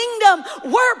kingdom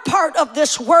were part of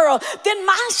this world, then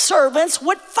my servants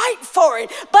would fight for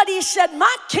it. But he said,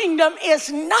 my kingdom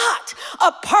is not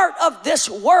a part of this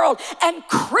world. And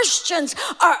Christians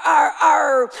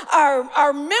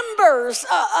are members.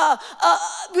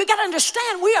 We got to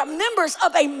understand we are members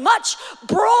of a much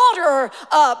broader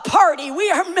party. We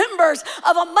are members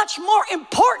of a much more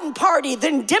important party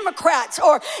than Democrats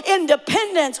or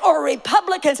independents or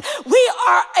Republicans. We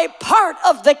are a part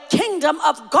of the kingdom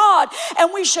of God, and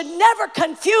we should never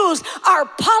confuse our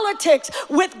politics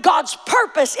with God's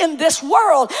purpose in this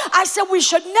world. I said we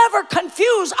should never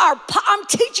confuse I'm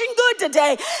teaching good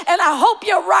today, and I hope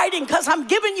you're writing because I'm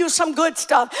giving you some good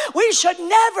stuff. We should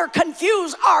never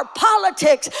confuse our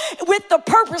politics with the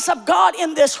purpose of God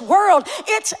in this world.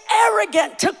 It's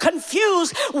arrogant to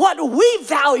confuse what we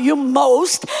value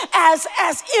most as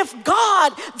if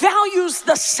God values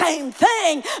the same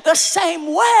thing the same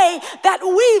way that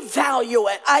we value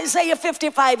it. Isaiah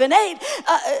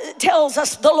 55:8 tells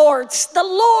us the Lord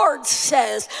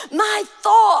says, my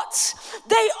thoughts,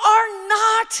 they are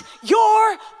not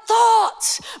your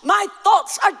thoughts. My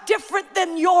thoughts are different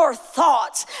than your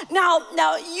thoughts. Now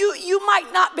you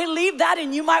might not believe that,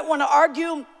 and you might want to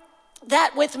argue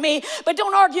that with me, but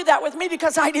don't argue that with me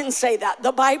because I didn't say that.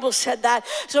 The Bible said that.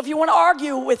 So if you want to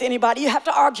argue with anybody, you have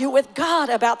to argue with God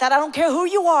about that. I don't care who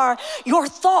you are. Your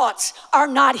thoughts are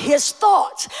not his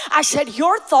thoughts. I said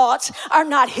your thoughts are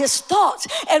not his thoughts.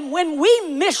 And when we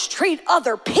mistreat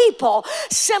other people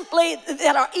simply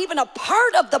that are even a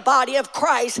part of the body of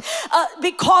Christ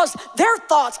because their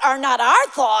thoughts are not our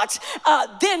thoughts,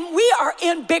 then we are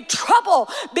in big trouble,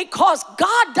 because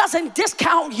God doesn't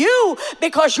discount you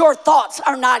because your thoughts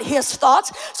are not his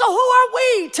thoughts. So who are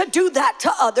we to do that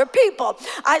to other people?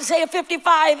 Isaiah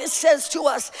 55, it says to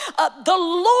us, the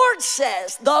Lord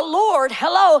says,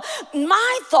 hello,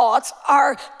 my thoughts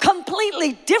are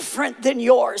completely different than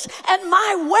yours, and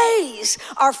my ways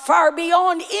are far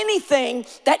beyond anything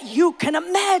that you can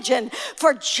imagine.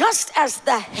 For just as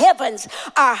the heavens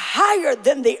are higher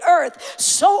than the earth,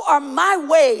 so are my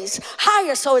ways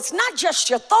higher. So it's not just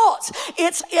your thoughts,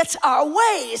 it's our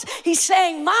ways. He's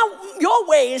saying your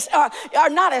ways are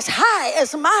not as high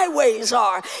as my ways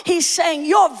are. He's saying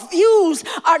your views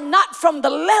are not from the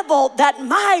level that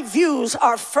my views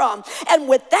are from. And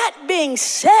with that being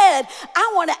said,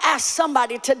 I want to ask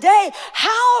somebody today,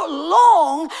 how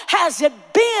long has it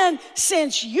been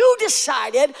since you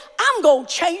decided I'm going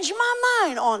to change my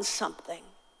mind on something?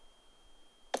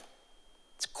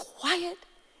 It's quiet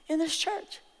in this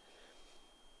church.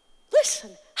 Listen,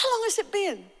 how long has it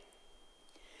been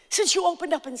since you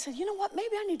opened up and said, you know what,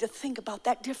 maybe I need to think about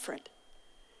that different.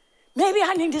 Maybe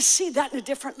I need to see that in a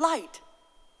different light.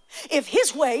 If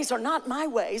his ways are not my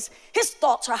ways, his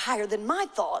thoughts are higher than my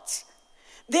thoughts,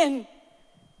 then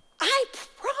I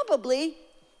probably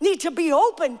need to be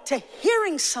open to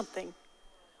hearing something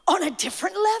on a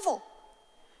different level.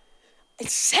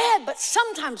 It's sad, but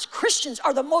sometimes Christians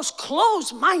are the most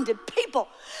closed-minded people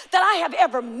that I have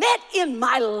ever met in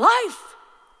my life.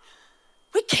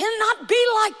 We cannot be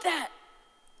like that.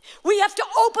 We have to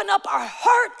open up our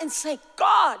heart and say,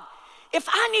 God, if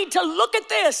I need to look at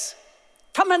this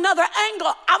from another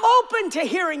angle, I'm open to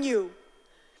hearing you.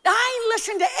 Now, I ain't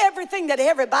listening to everything that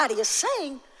everybody is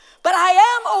saying, but I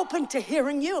am open to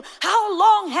hearing you. How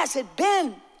long has it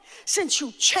been since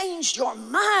you changed your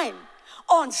mind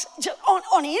on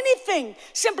anything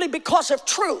simply because of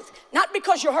truth? Not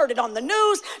because you heard it on the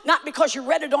news, not because you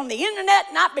read it on the internet,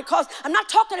 I'm not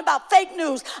talking about fake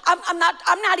news. I'm not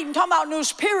even talking about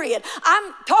news, period.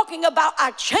 I'm talking about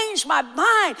I changed my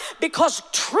mind because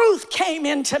truth came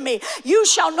into me. You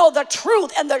shall know the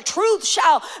truth, and the truth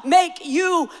shall make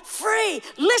you free.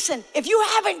 Listen, if you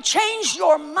haven't changed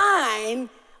your mind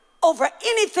over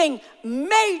anything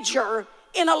major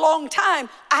in a long time,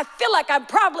 I feel like I'm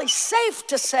probably safe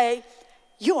to say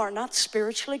you are not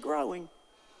spiritually growing.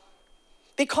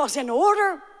 Because in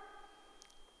order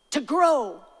to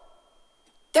grow,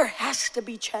 there has to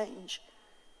be change.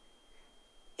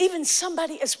 Even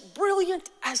somebody as brilliant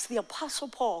as the Apostle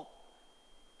Paul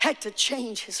had to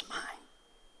change his mind.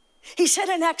 He said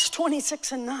in Acts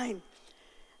 26:9,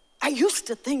 I used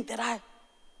to think that I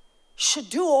should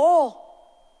do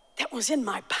all that was in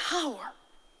my power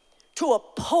to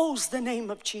oppose the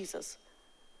name of Jesus.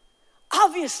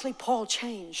 Obviously, Paul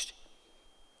changed.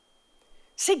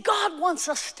 See, God wants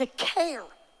us to care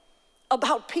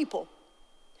about people,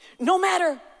 no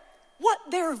matter what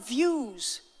their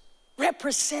views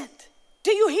represent.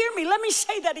 Do you hear me? Let me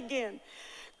say that again.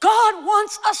 God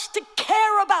wants us to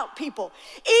care about people,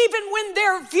 even when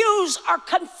their views are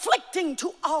conflicting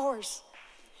to ours.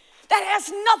 That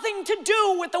has nothing to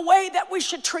do with the way that we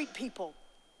should treat people.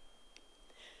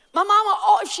 My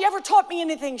mama, if she ever taught me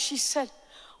anything, she said,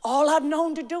 all I've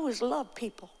known to do is love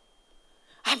people.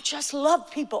 I've just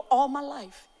loved people all my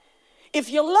life. if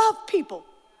you love people,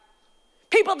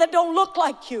 people that don't look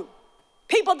like you,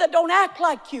 people that don't act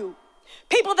like you,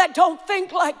 people that don't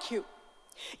think like you,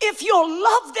 if you'll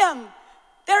love them,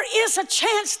 there is a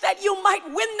chance that you might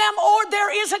win them, or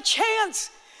there is a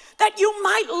chance that you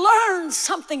might learn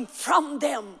something from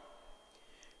them.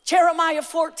 Jeremiah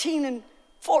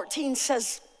 14:14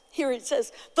 says, here it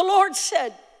says, the Lord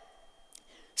said,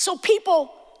 so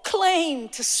people claim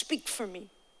to speak for me,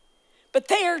 but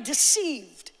they are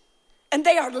deceived and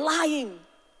they are lying.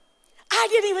 I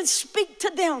didn't even speak to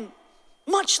them,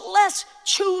 much less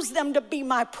choose them to be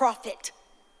my prophet.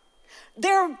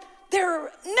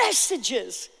 Their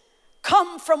messages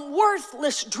come from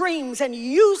worthless dreams and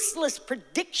useless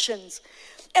predictions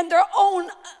and their own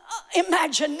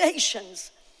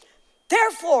imaginations.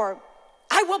 Therefore,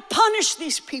 I will punish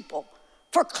these people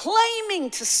for claiming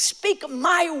to speak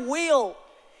my will,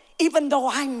 even though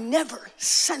I never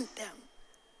sent them.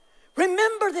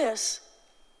 Remember this,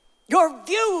 your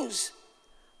views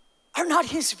are not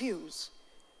his views.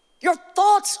 Your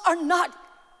thoughts are not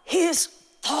his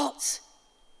thoughts.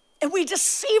 And we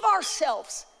deceive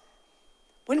ourselves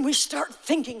when we start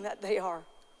thinking that they are.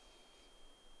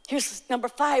 Here's number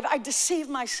 5, I deceive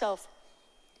myself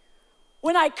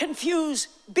when I confuse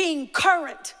being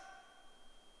current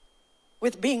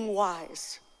with being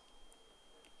wise.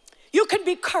 You can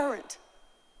be current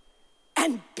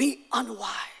and be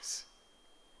unwise.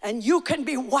 And you can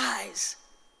be wise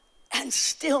and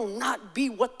still not be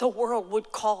what the world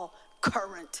would call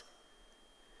current.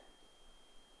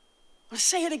 I'll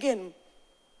say it again.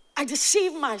 I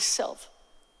deceive myself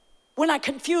when I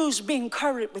confuse being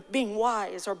current with being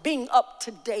wise, or being up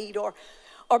to date, or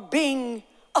being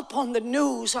up on the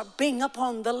news, or being up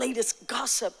on the latest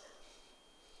gossip,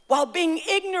 while being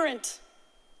ignorant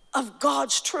of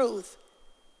God's truth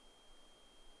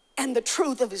and the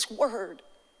truth of his word.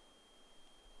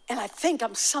 And I think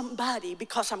I'm somebody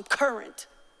because I'm current.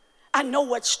 I know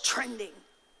what's trending.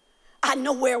 I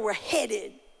know where we're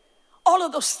headed. All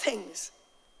of those things.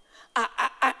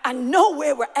 I know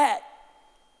where we're at,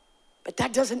 but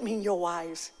that doesn't mean you're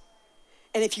wise.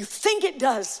 And if you think it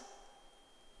does,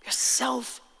 you're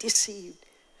self-deceived.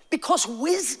 Because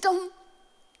wisdom,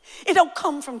 it don't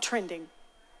come from trending.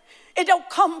 It don't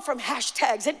come from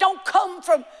hashtags. It don't come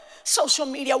from social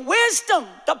media. Wisdom,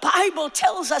 the Bible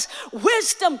tells us,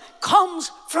 wisdom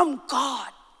comes from God.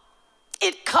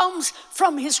 It comes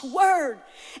from his word.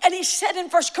 And he said in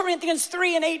 1 Corinthians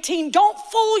 3:18, don't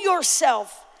fool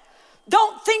yourself.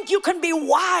 Don't think you can be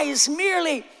wise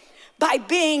merely by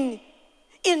being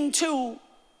into,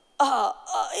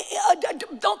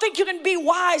 don't think you can be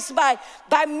wise by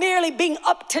merely being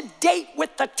up to date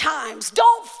with the times.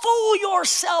 Don't fool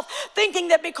yourself thinking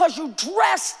that because you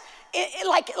dress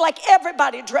like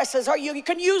everybody dresses, or you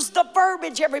can use the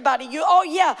verbiage everybody, oh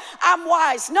yeah, I'm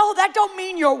wise. No, that don't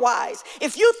mean you're wise.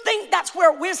 If you think that's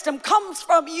where wisdom comes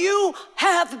from, you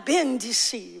have been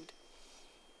deceived.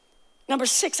 Number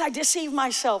 6, I deceive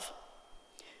myself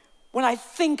when I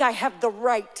think I have the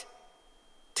right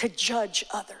to judge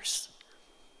others.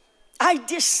 I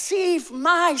deceive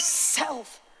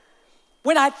myself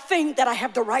when I think that I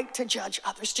have the right to judge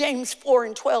others. James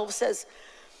 4:12 says,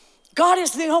 God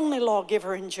is the only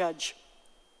lawgiver and judge.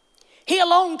 He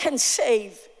alone can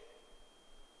save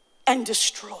and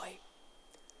destroy.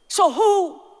 So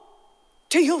who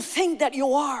do you think that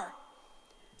you are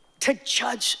to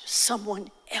judge someone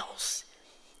else?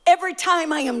 Every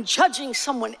time I am judging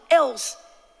someone else,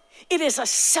 it is a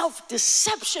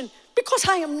self-deception because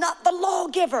I am not the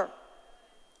lawgiver.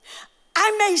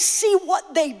 I may see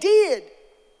what they did,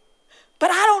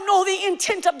 but I don't know the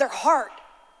intent of their heart.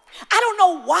 I don't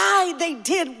know why they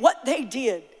did what they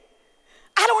did.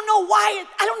 I don't know why,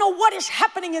 I don't know what is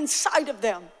happening inside of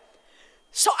them.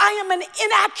 So I am an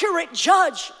inaccurate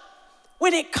judge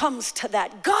when it comes to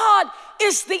that. God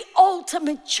is the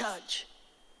ultimate judge.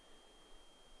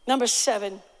 Number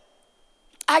 7,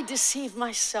 I deceive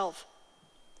myself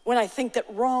when I think that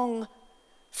wrong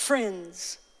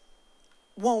friends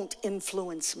won't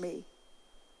influence me.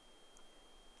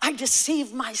 I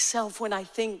deceive myself when I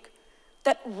think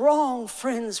that wrong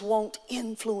friends won't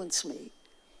influence me.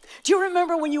 Do you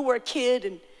remember when you were a kid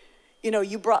and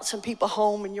you brought some people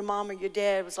home and your mom or your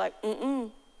dad was like,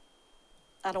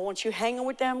 I don't want you hanging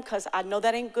with them because I know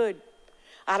that ain't good.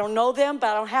 I don't know them, but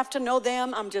I don't have to know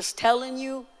them. I'm just telling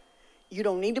you, you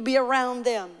don't need to be around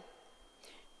them.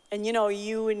 And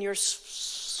you and your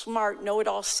smart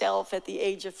know-it-all self at the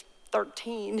age of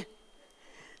 13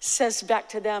 says back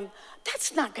to them,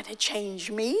 that's not going to change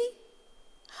me.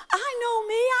 I know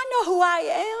me. I know who I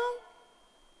am.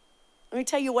 Let me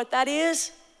tell you what that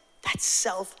is. That's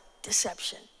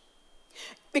self-deception.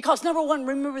 Because number one,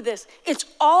 remember this, it's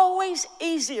always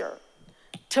easier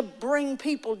to bring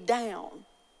people down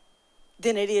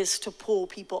than it is to pull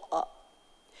people up.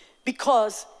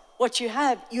 Because what you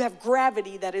have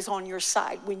gravity that is on your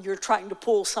side when you're trying to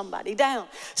pull somebody down.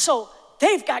 So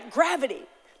they've got gravity.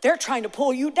 They're trying to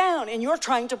pull you down and you're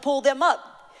trying to pull them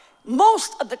up.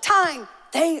 Most of the time,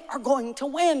 they are going to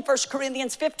win. 1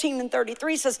 Corinthians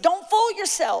 15:33 says, don't fool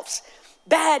yourselves.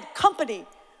 Bad company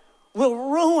will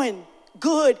ruin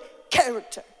good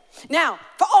character. Now,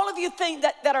 for all of you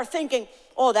that are thinking,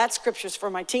 oh, that scripture's for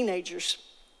my teenagers.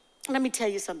 Let me tell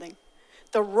you something.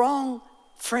 The wrong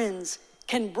friends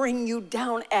can bring you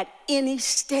down at any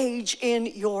stage in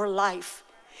your life.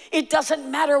 It doesn't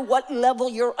matter what level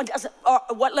you're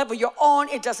on.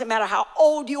 It doesn't matter how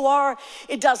old you are.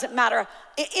 It doesn't matter.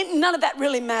 None of that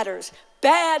really matters.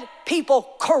 Bad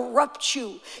people corrupt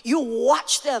you. You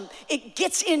watch them. It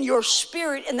gets in your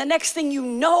spirit, and the next thing you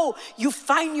know, you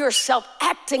find yourself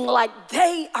acting like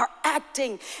they are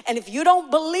acting. And if you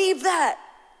don't believe that,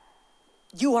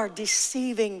 you are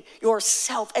deceiving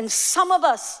yourself. And some of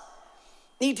us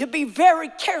need to be very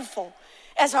careful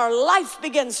as our life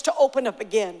begins to open up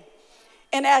again.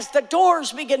 And as the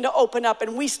doors begin to open up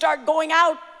and we start going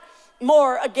out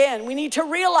more again, we need to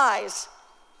realize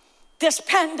this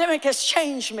pandemic has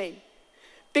changed me.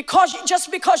 Just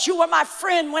because you were my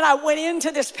friend when I went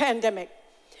into this pandemic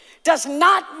does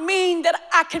not mean that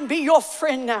I can be your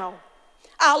friend now.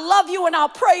 I'll love you and I'll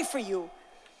pray for you.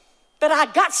 But I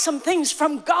got some things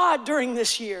from God during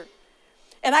this year.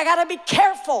 And I got to be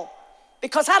careful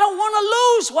because I don't want to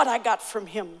lose what I got from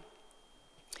him.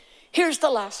 Here's the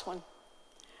last one.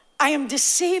 I am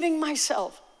deceiving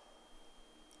myself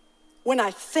when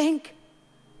I think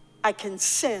I can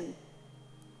sin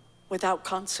without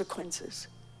consequences.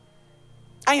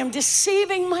 I am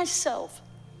deceiving myself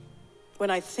when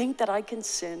I think that I can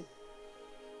sin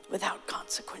without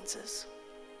consequences.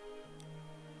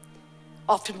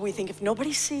 Often we think if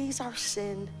nobody sees our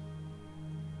sin,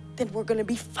 then we're going to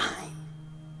be fine.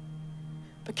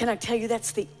 But can I tell you,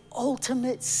 that's the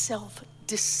ultimate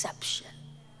self-deception.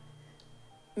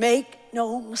 Make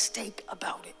no mistake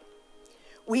about it.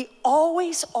 We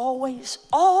always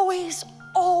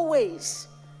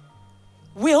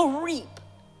will reap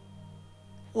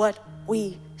what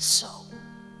we sow.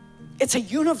 It's a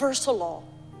universal law.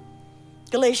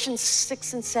 Galatians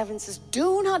 6:7 says,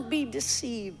 do not be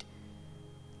deceived.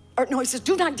 It says,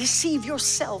 do not deceive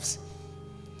yourselves.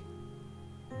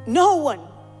 No one,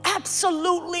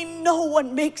 absolutely no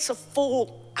one makes a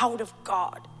fool out of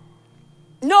God.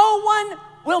 No one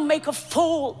will make a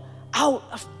fool out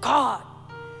of God.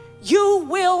 You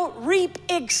will reap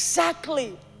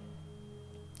exactly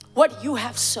what you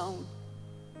have sown.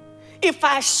 If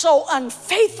I sow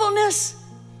unfaithfulness,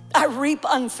 I reap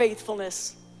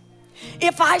unfaithfulness.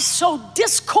 If I sow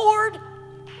discord,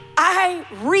 I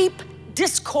reap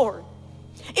discord.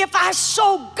 If I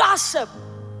sow gossip,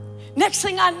 next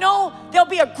thing I know, there'll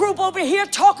be a group over here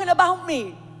talking about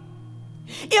me.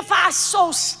 If I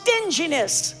sow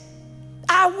stinginess,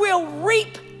 I will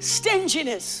reap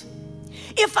stinginess.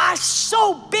 If I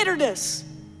sow bitterness,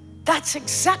 that's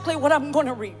exactly what I'm going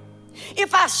to reap.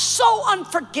 If I sow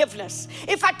unforgiveness,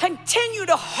 if I continue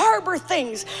to harbor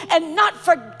things and not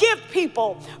forgive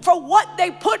people for what they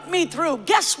put me through,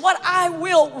 guess what I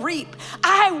will reap?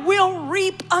 I will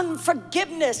reap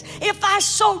unforgiveness. If I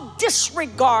sow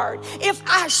disregard, if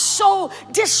I sow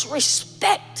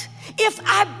disrespect, if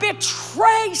I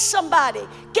betray somebody,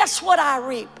 guess what I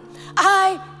reap?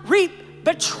 I reap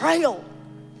betrayal.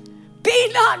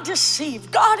 Be not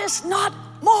deceived. God is not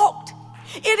mocked.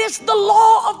 It is the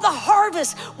law of the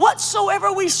harvest.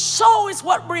 Whatsoever we sow is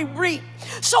what we reap.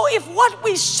 So if what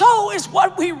we sow is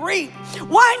what we reap,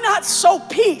 why not sow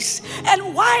peace?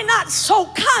 And why not sow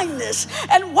kindness?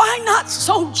 And why not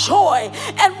sow joy?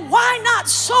 And why not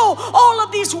sow all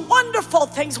of these wonderful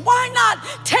things? Why not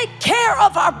take care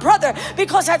of our brother?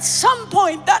 Because at some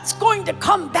point that's going to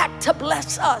come back to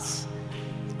bless us.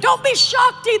 Don't be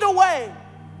shocked either way,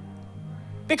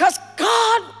 because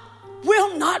God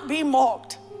will not be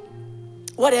mocked.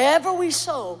 Whatever we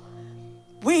sow,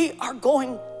 we are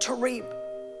going to reap.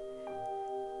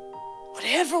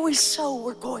 Whatever we sow,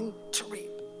 we're going to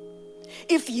reap.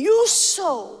 If you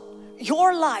sow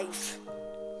your life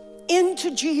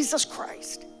into Jesus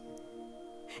Christ,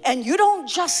 and you don't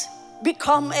just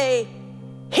become a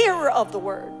hearer of the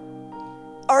word,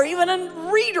 or even a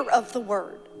reader of the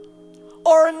word,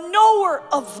 or a knower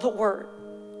of the word,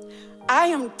 I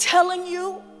am telling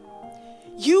you,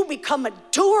 you become a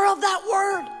doer of that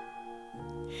word.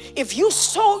 If you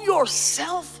sow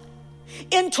yourself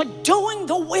into doing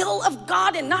the will of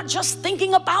God and not just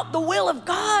thinking about the will of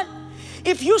God,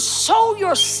 if you sow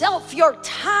yourself, your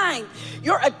time,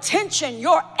 your attention,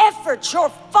 your efforts, your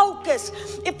focus,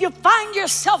 if you find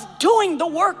yourself doing the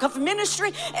work of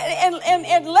ministry,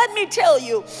 and let me tell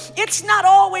you, it's not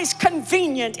always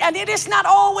convenient and it is not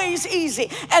always easy.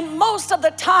 And most of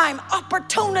the time,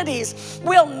 opportunities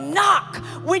will knock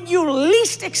when you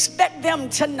least expect them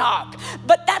to knock.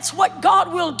 But that's what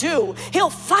God will do. He'll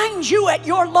find you at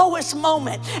your lowest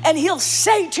moment and he'll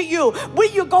say to you,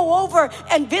 will you go over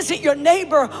and visit your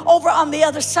neighbor over on the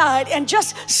other side and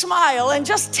just smile and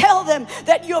just tell them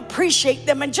that you appreciate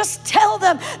them and just tell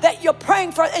them that you're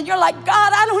praying for it. And you're like,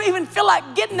 God, I don't even feel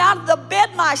like getting out of the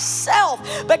bed myself.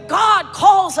 But God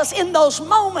calls us in those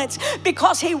moments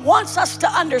because he wants us to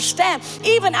understand,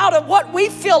 even out of what we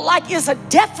feel like is a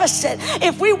deficit,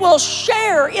 if we will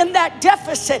share in that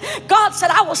deficit, God said,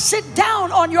 I will sit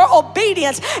down on your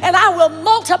obedience and I will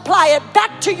multiply it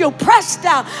back to you, pressed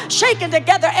down, shaken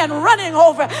together and running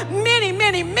over.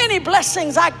 Many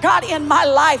blessings I got in my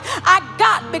life. I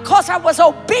got because I was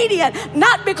obedient,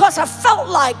 not because I felt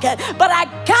like it, but I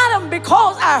got them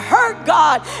because I heard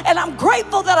God, and I'm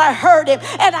grateful that I heard him,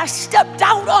 and I stepped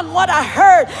out on what I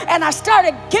heard, and I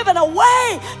started giving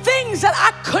away things that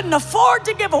I couldn't afford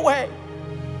to give away.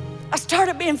 I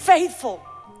started being faithful.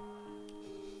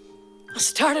 I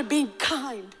started being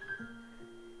kind.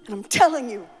 And I'm telling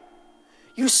you,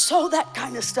 you sow that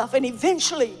kind of stuff, and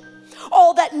eventually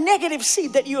all that negative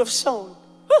seed that you have sown,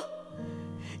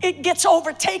 it gets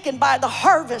overtaken by the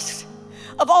harvest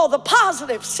of all the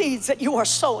positive seeds that you are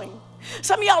sowing.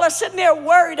 Some of y'all are sitting there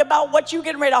worried about what you're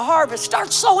getting ready to harvest.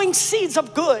 Start sowing seeds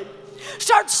of good.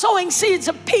 Start sowing seeds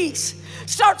of peace.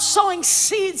 Start sowing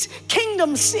seeds,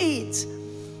 kingdom seeds.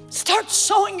 Start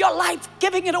sowing your life,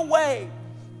 giving it away.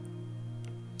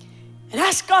 And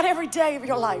ask God every day of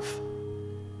your life,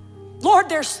 Lord,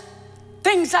 there's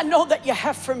things I know that you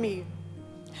have for me.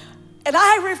 And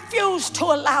I refuse to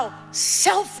allow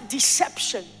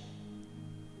self-deception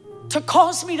to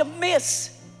cause me to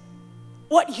miss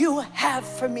what you have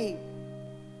for me.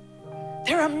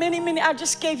 There are many, I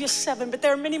just gave you 7, but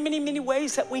there are many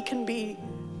ways that we can be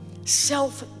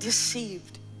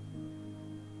self-deceived.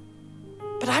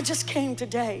 But I just came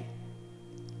today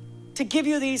to give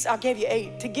you these, I gave you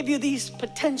 8, to give you these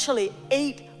potentially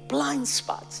 8 blind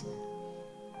spots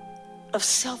of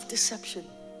self-deception.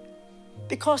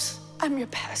 Because I'm your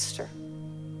pastor.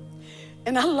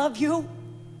 And I love you.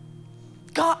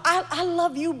 God, I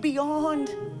love you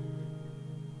beyond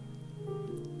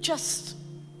just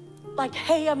like,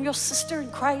 hey, I'm your sister in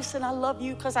Christ and I love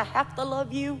you because I have to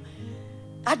love you.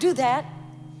 I do that.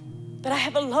 But I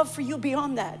have a love for you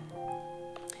beyond that.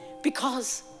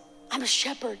 Because I'm a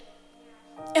shepherd.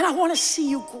 And I want to see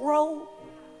you grow.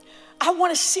 I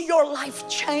want to see your life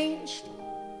changed.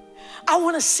 I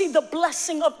want to see the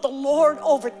blessing of the Lord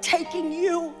overtaking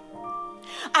you.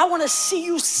 I want to see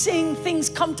you seeing things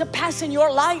come to pass in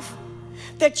your life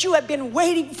that you have been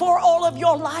waiting for all of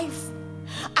your life.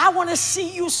 I want to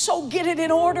see you so get it in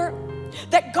order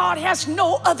that God has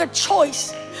no other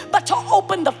choice but to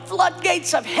open the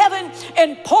floodgates of heaven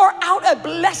and pour out a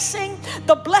blessing,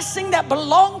 the blessing that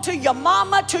belonged to your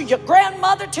mama, to your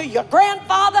grandmother, to your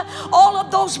grandfather. All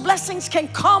of those blessings can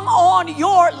come on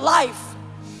your life.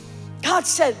 God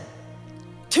said,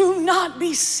 do not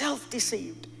be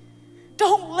self-deceived.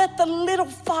 Don't let the little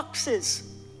foxes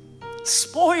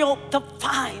spoil the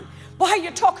vine. Why are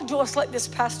you talking to us like this,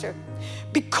 Pastor?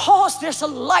 Because there's a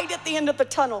light at the end of the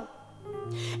tunnel.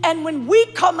 And when we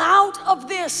come out of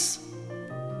this,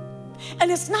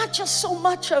 and it's not just so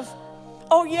much of,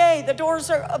 oh yay, the doors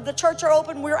of the church are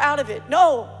open, we're out of it.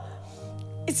 No,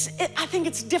 I think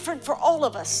it's different for all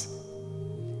of us.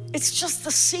 It's just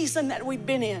the season that we've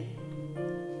been in.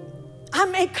 I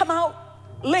may come out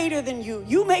later than you.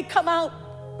 You may come out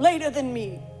later than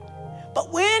me.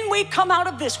 But when we come out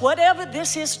of this, whatever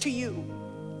this is to you,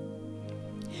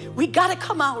 we got to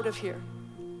come out of here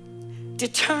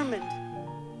determined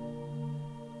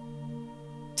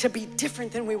to be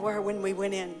different than we were when we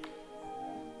went in.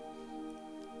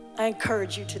 I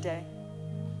encourage you today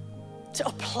to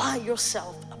apply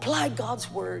yourself, apply God's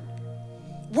word.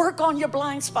 Work on your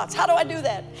blind spots. How do I do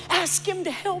that? Ask him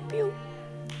to help you.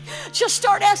 Just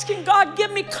start asking God,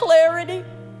 give me clarity.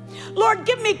 Lord,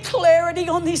 give me clarity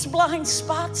on these blind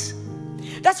spots.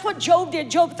 That's what Job did.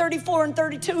 Job 34 and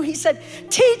 32, he said,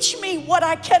 teach me what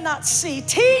I cannot see.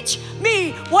 Teach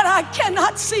me what I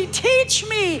cannot see. Teach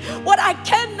me what I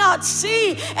cannot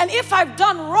see. And if I've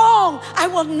done wrong, I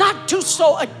will not do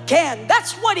so again.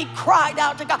 That's what he cried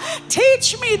out to God.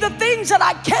 Teach me the things that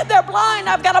I can't. They're blind.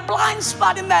 I've got a blind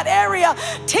spot in that area.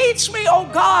 Teach me, oh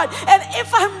God. And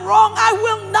if I'm wrong, I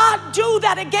will not do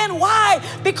that again. Why?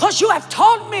 Because you have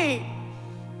taught me.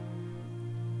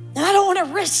 And I don't want to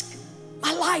risk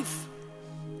my life.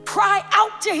 Cry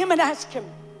out to him and ask him.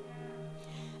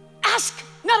 Ask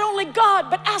not only God,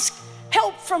 but ask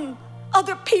help from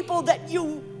other people that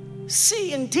you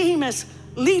see and deem as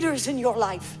leaders in your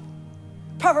life.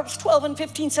 Proverbs 12 and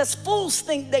 15 says, fools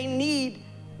think they need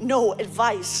no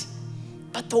advice,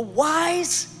 but the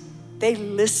wise, they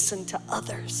listen to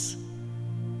others.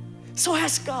 So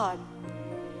ask God.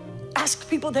 Ask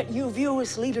people that you view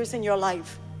as leaders in your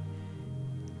life.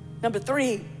 Number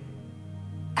 3,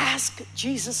 ask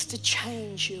Jesus to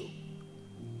change you.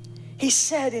 He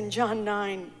said in John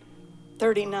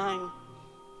 9:39,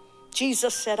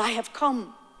 Jesus said, I have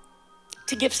come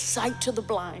to give sight to the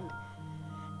blind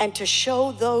and to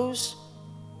show those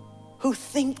who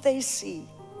think they see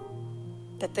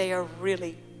that they are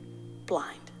really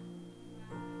blind.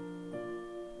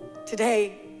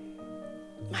 Today,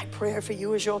 my prayer for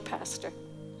you as your pastor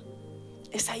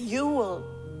is that you will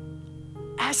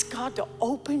ask God to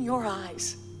open your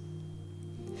eyes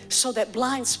so that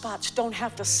blind spots don't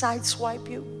have to sideswipe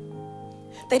you.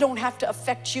 They don't have to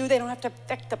affect you. They don't have to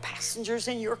affect the passengers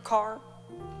in your car,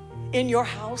 in your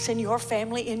house, in your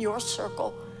family, in your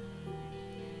circle.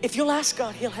 If you'll ask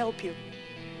God, he'll help you.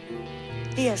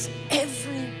 He has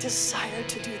every desire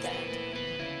to do that.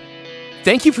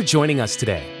 Thank you for joining us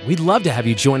today. We'd love to have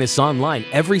you join us online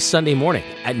every Sunday morning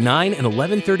at 9 and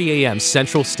 11:30 a.m.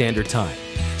 Central Standard Time.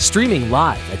 Streaming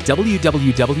live at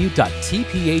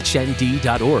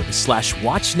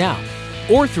www.tphnd.org/watchnow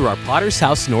or through our Potter's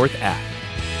House North app.